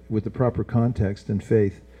 Shraddhanvito, with the proper context and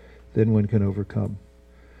faith, then one can overcome.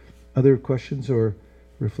 Other questions or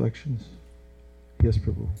reflections? Yes,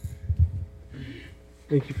 Prabhu.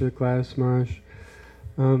 Thank you for the class, Maharaj.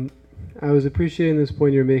 I was appreciating this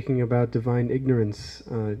point you're making about divine ignorance,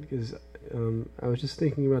 because I was just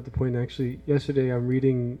thinking about the point, actually, yesterday I'm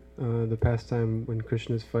reading the pastime when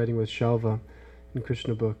Krishna is fighting with Shalva in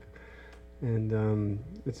Krishna book, and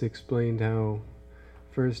it's explained how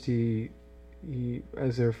first he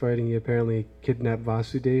as they were fighting, he apparently kidnapped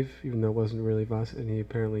Vasudeva, even though it wasn't really Vasudeva, and he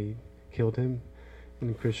apparently killed him,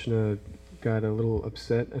 and Krishna got a little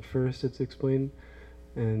upset at first, it's explained,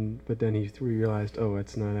 but then he realized, oh,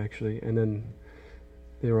 it's not actually, and then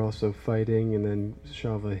they were also fighting, and then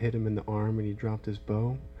Shalva hit him in the arm and he dropped his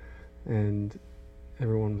bow, and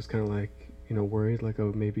everyone was kind of like, worried, like,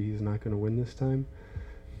 oh, maybe he's not going to win this time,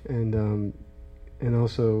 and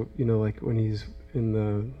also, like when he's in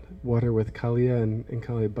the water with Kaliya, and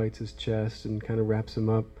Kaliya bites his chest and kind of wraps him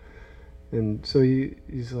up, and so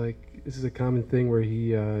he's like, this is a common thing where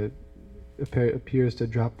he appears to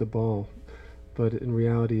drop the ball, but in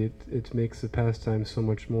reality it makes the pastime so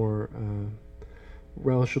much more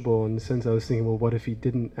relishable. In the sense, I was thinking, well, what if he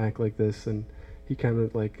didn't act like this, and he kind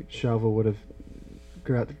of like Shalva would have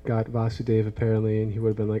got Vasudeva apparently, and he would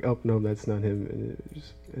have been like, oh no, that's not him,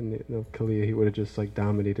 and Kaliya, he would have just like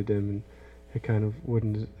dominated him, and it kind of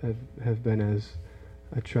wouldn't have been as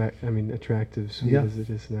attractive as it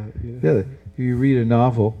is now. Yeah, you read a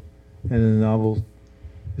novel, and in the novel,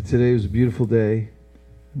 today was a beautiful day,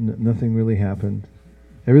 nothing really happened,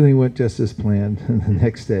 everything went just as planned, and the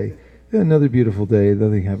next day, another beautiful day,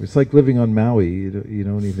 nothing happens. It's like living on Maui, you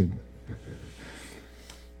don't even,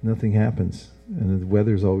 nothing happens, and the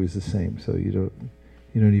weather's always the same, so you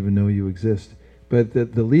don't even know you exist. But the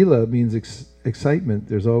Leela means excitement.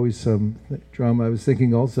 There's always some drama. I was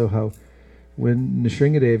thinking also how when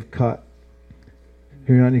Nrsingadev caught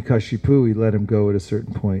Hiranyakashipu, he let him go at a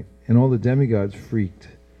certain point, and all the demigods freaked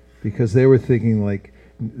because they were thinking like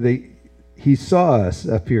he saw us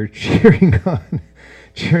up here cheering on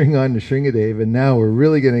Nrsingadev, and now we're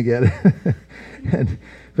really going to get it.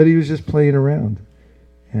 But he was just playing around,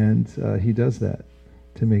 and he does that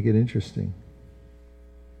to make it interesting.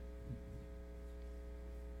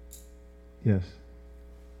 Yes.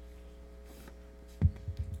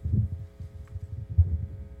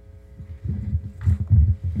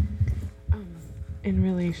 In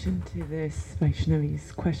relation to this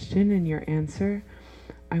Vaishnavi's question and your answer,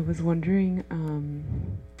 I was wondering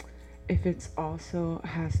if it's also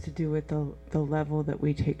has to do with the level that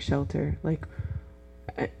we take shelter, like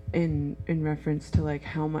in reference to like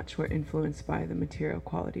how much we're influenced by the material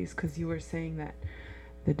qualities, because you were saying that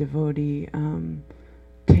the devotee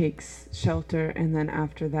takes shelter, and then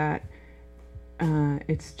after that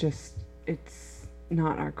it's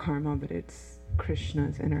not our karma, but it's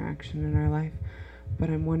Krishna's interaction in our life. But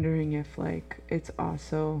I'm wondering if like it's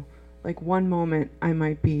also like one moment I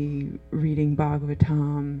might be reading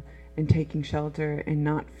Bhagavatam and taking shelter and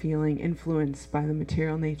not feeling influenced by the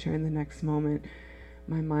material nature, and the next moment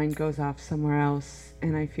my mind goes off somewhere else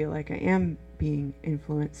and I feel like I am being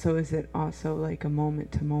influenced. So is it also like a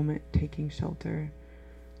moment to moment taking shelter?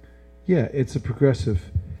 Yeah, it's a progressive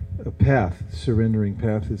path, surrendering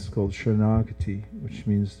path. It's called Sharanagati, which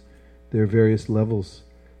means there are various levels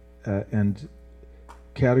and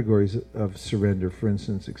categories of surrender. For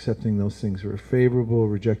instance, accepting those things that are favorable,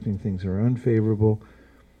 rejecting things that are unfavorable,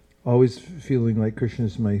 always feeling like Krishna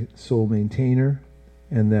is my sole maintainer,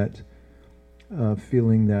 and that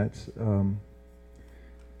feeling that I'm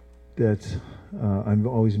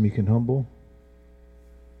always meek and humble,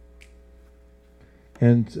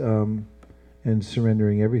 and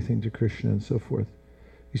surrendering everything to Krishna and so forth.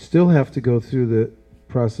 You still have to go through the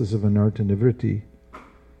process of anartha nivritti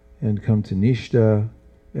and come to nishta,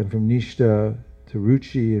 and from nishta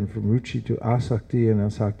ruchi, and from ruchi to asakti, and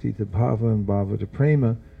asakti to bhava, and bhava to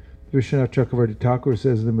prema. Vishwanath Chakravarti Thakur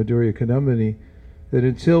says in the Madhurya Kadambini that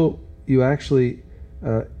until you actually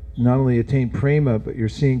not only attain prema, but you're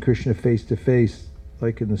seeing Krishna face to face,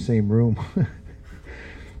 like in the same room,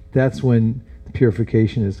 that's when the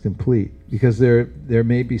purification is complete. Because there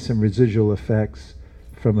may be some residual effects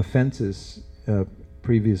from offenses,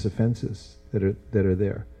 previous offenses that are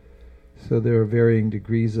there. So there are varying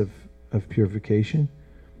degrees of purification.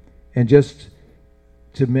 And just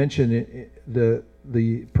to mention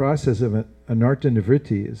the process of anartha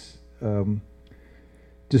nivritti is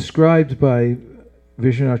described by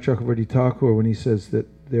Vishwanath Chakravarti Thakur when he says that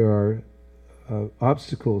there are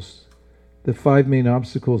obstacles, the 5 main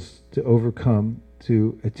obstacles to overcome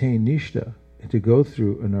to attain nishta and to go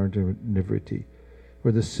through anartha nivritti,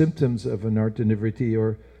 or the symptoms of anartha nivritti,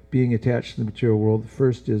 or being attached to the material world. The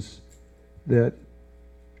first is that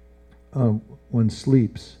one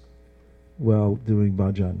sleeps while doing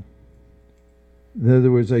bhajan. In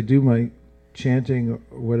other words, I do my chanting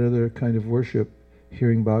or what other kind of worship,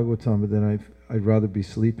 hearing Bhagavatam, but then I'd rather be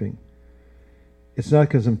sleeping. It's not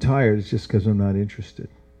because I'm tired, it's just because I'm not interested.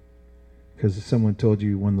 Because if someone told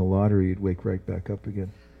you won the lottery, you'd wake right back up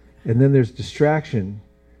again. And then there's distraction,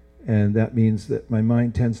 and that means that my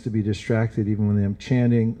mind tends to be distracted even when I'm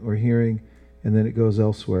chanting or hearing, and then it goes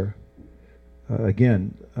elsewhere.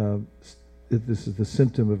 This is the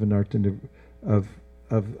symptom of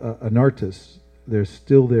anarthas. They're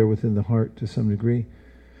still there within the heart to some degree.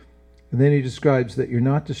 And then he describes that you're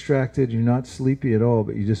not distracted, you're not sleepy at all,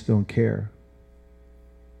 but you just don't care.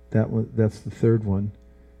 That's the third one.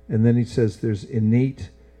 And then he says there's innate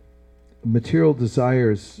material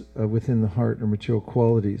desires within the heart, or material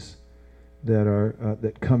qualities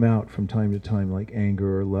that come out from time to time, like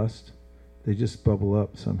anger or lust. They just bubble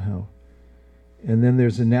up somehow. And then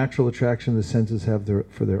there's a natural attraction the senses have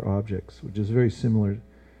for their objects, which is very similar.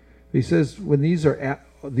 He says when these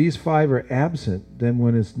 5 are absent, then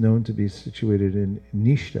one is known to be situated in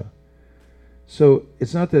nishta. So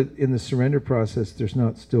it's not that in the surrender process there's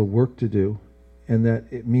not still work to do, and that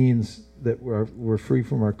it means that we're free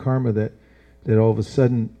from our karma, that all of a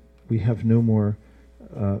sudden we have no more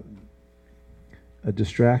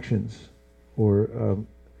distractions or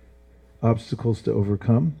obstacles to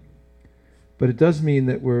overcome. But it does mean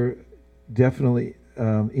that we're definitely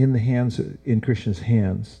in Krishna's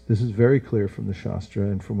hands. This is very clear from the Shastra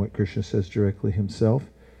and from what Krishna says directly himself.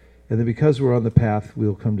 And that because we're on the path,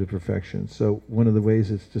 we'll come to perfection. So one of the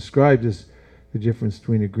ways it's described is the difference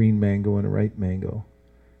between a green mango and a ripe mango.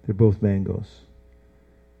 They're both mangoes.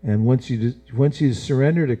 And once you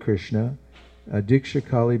surrender to Krishna, Diksha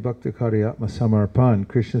Kali Bhakta Karyatma Samarpan,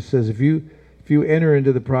 Krishna says if you enter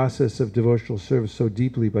into the process of devotional service so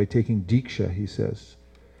deeply by taking Diksha, he says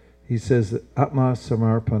that Atma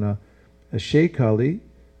Samarpana Shekali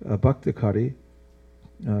Bhakta Kari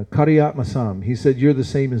Karyatma Sam. He said, you're the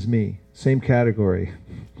same as me, same category.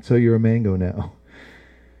 So you're a mango now.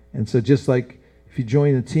 And so just like if you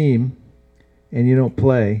join a team and you don't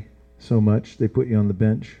play so much, they put you on the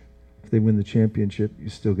bench. If they win the championship, you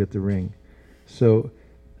still get the ring. So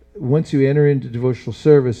once you enter into devotional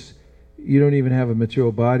service, you don't even have a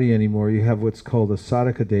material body anymore. You have what's called a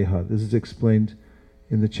sadhaka deha. This is explained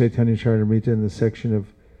in the Chaitanya Charitamrita in the section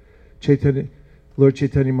of Lord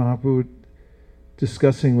Chaitanya Mahaprabhu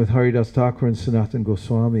discussing with Haridas Thakur and Sanatana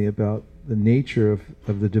Goswami about the nature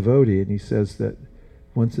of the devotee. And he says that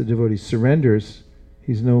once the devotee surrenders,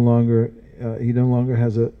 he no longer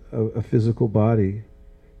has a physical body.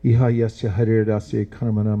 Iha yasya harirasya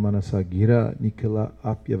karmana manasa gira nikala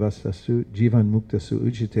apyavastasu jivan muktasu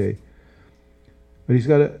ujite. But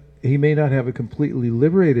he may not have a completely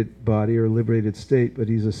liberated body or liberated state, but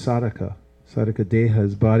he's a sadhaka. Sadhaka deha,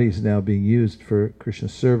 his body is now being used for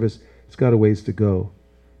Krishna's service. It's got a ways to go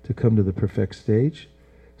to come to the perfect stage.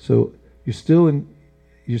 So you're still in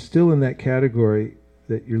that category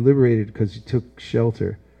that you're liberated because you took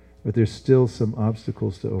shelter, but there's still some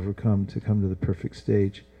obstacles to overcome to come to the perfect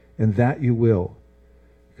stage. And that you will,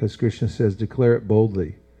 because Krishna says, declare it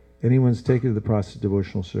boldly. Anyone's taken to the process of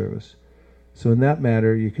devotional service. So in that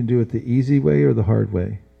matter, you can do it the easy way or the hard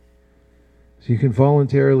way. So you can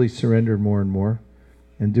voluntarily surrender more and more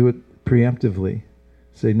and do it preemptively.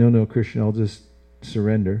 Say, no, Krishna, I'll just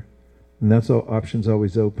surrender. And that's all, options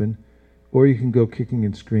always open. Or you can go kicking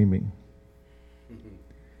and screaming.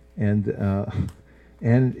 And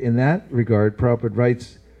in that regard, Prabhupada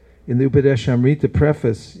writes, in the Upadeshamrita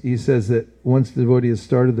preface, he says that once the devotee has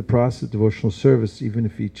started the process of devotional service, even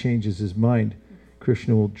if he changes his mind,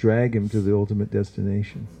 Krishna will drag him to the ultimate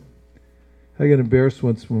destination. I got embarrassed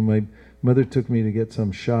once when Mother took me to get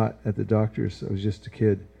some shot at the doctor's. I was just a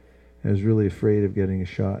kid. I was really afraid of getting a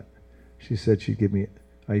shot. She said she'd give me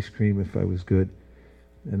ice cream if I was good.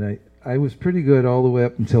 And I was pretty good all the way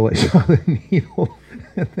up until I saw the needle.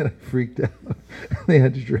 And then I freaked out. They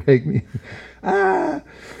had to drag me. Ah!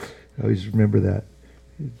 I always remember that.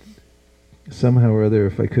 Somehow or other,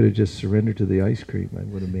 if I could have just surrendered to the ice cream, I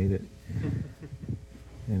would have made it.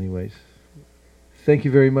 Anyways. Thank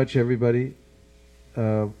you very much, everybody.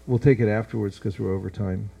 We'll take it afterwards because we're over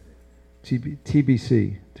time.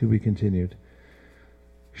 TBC, to be continued.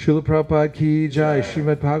 Srila Prabhupada ki jai,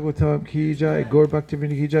 Srimad Bhagavatam ki jai, Gaur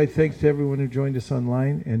Bhaktivinoda ki jai. Thanks to everyone who joined us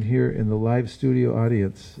online and here in the live studio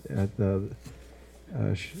audience at the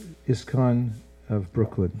ISKCON of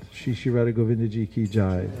Brooklyn. Shri Shri Radha Govinda ji ki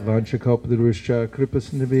jai. Vancha kalpaduruscha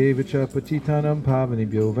kripasnabhevacha patitanam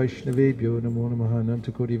pavanibhyo vaishnavebhyo namo namaha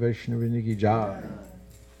nantakoti vaishnavini ki jai.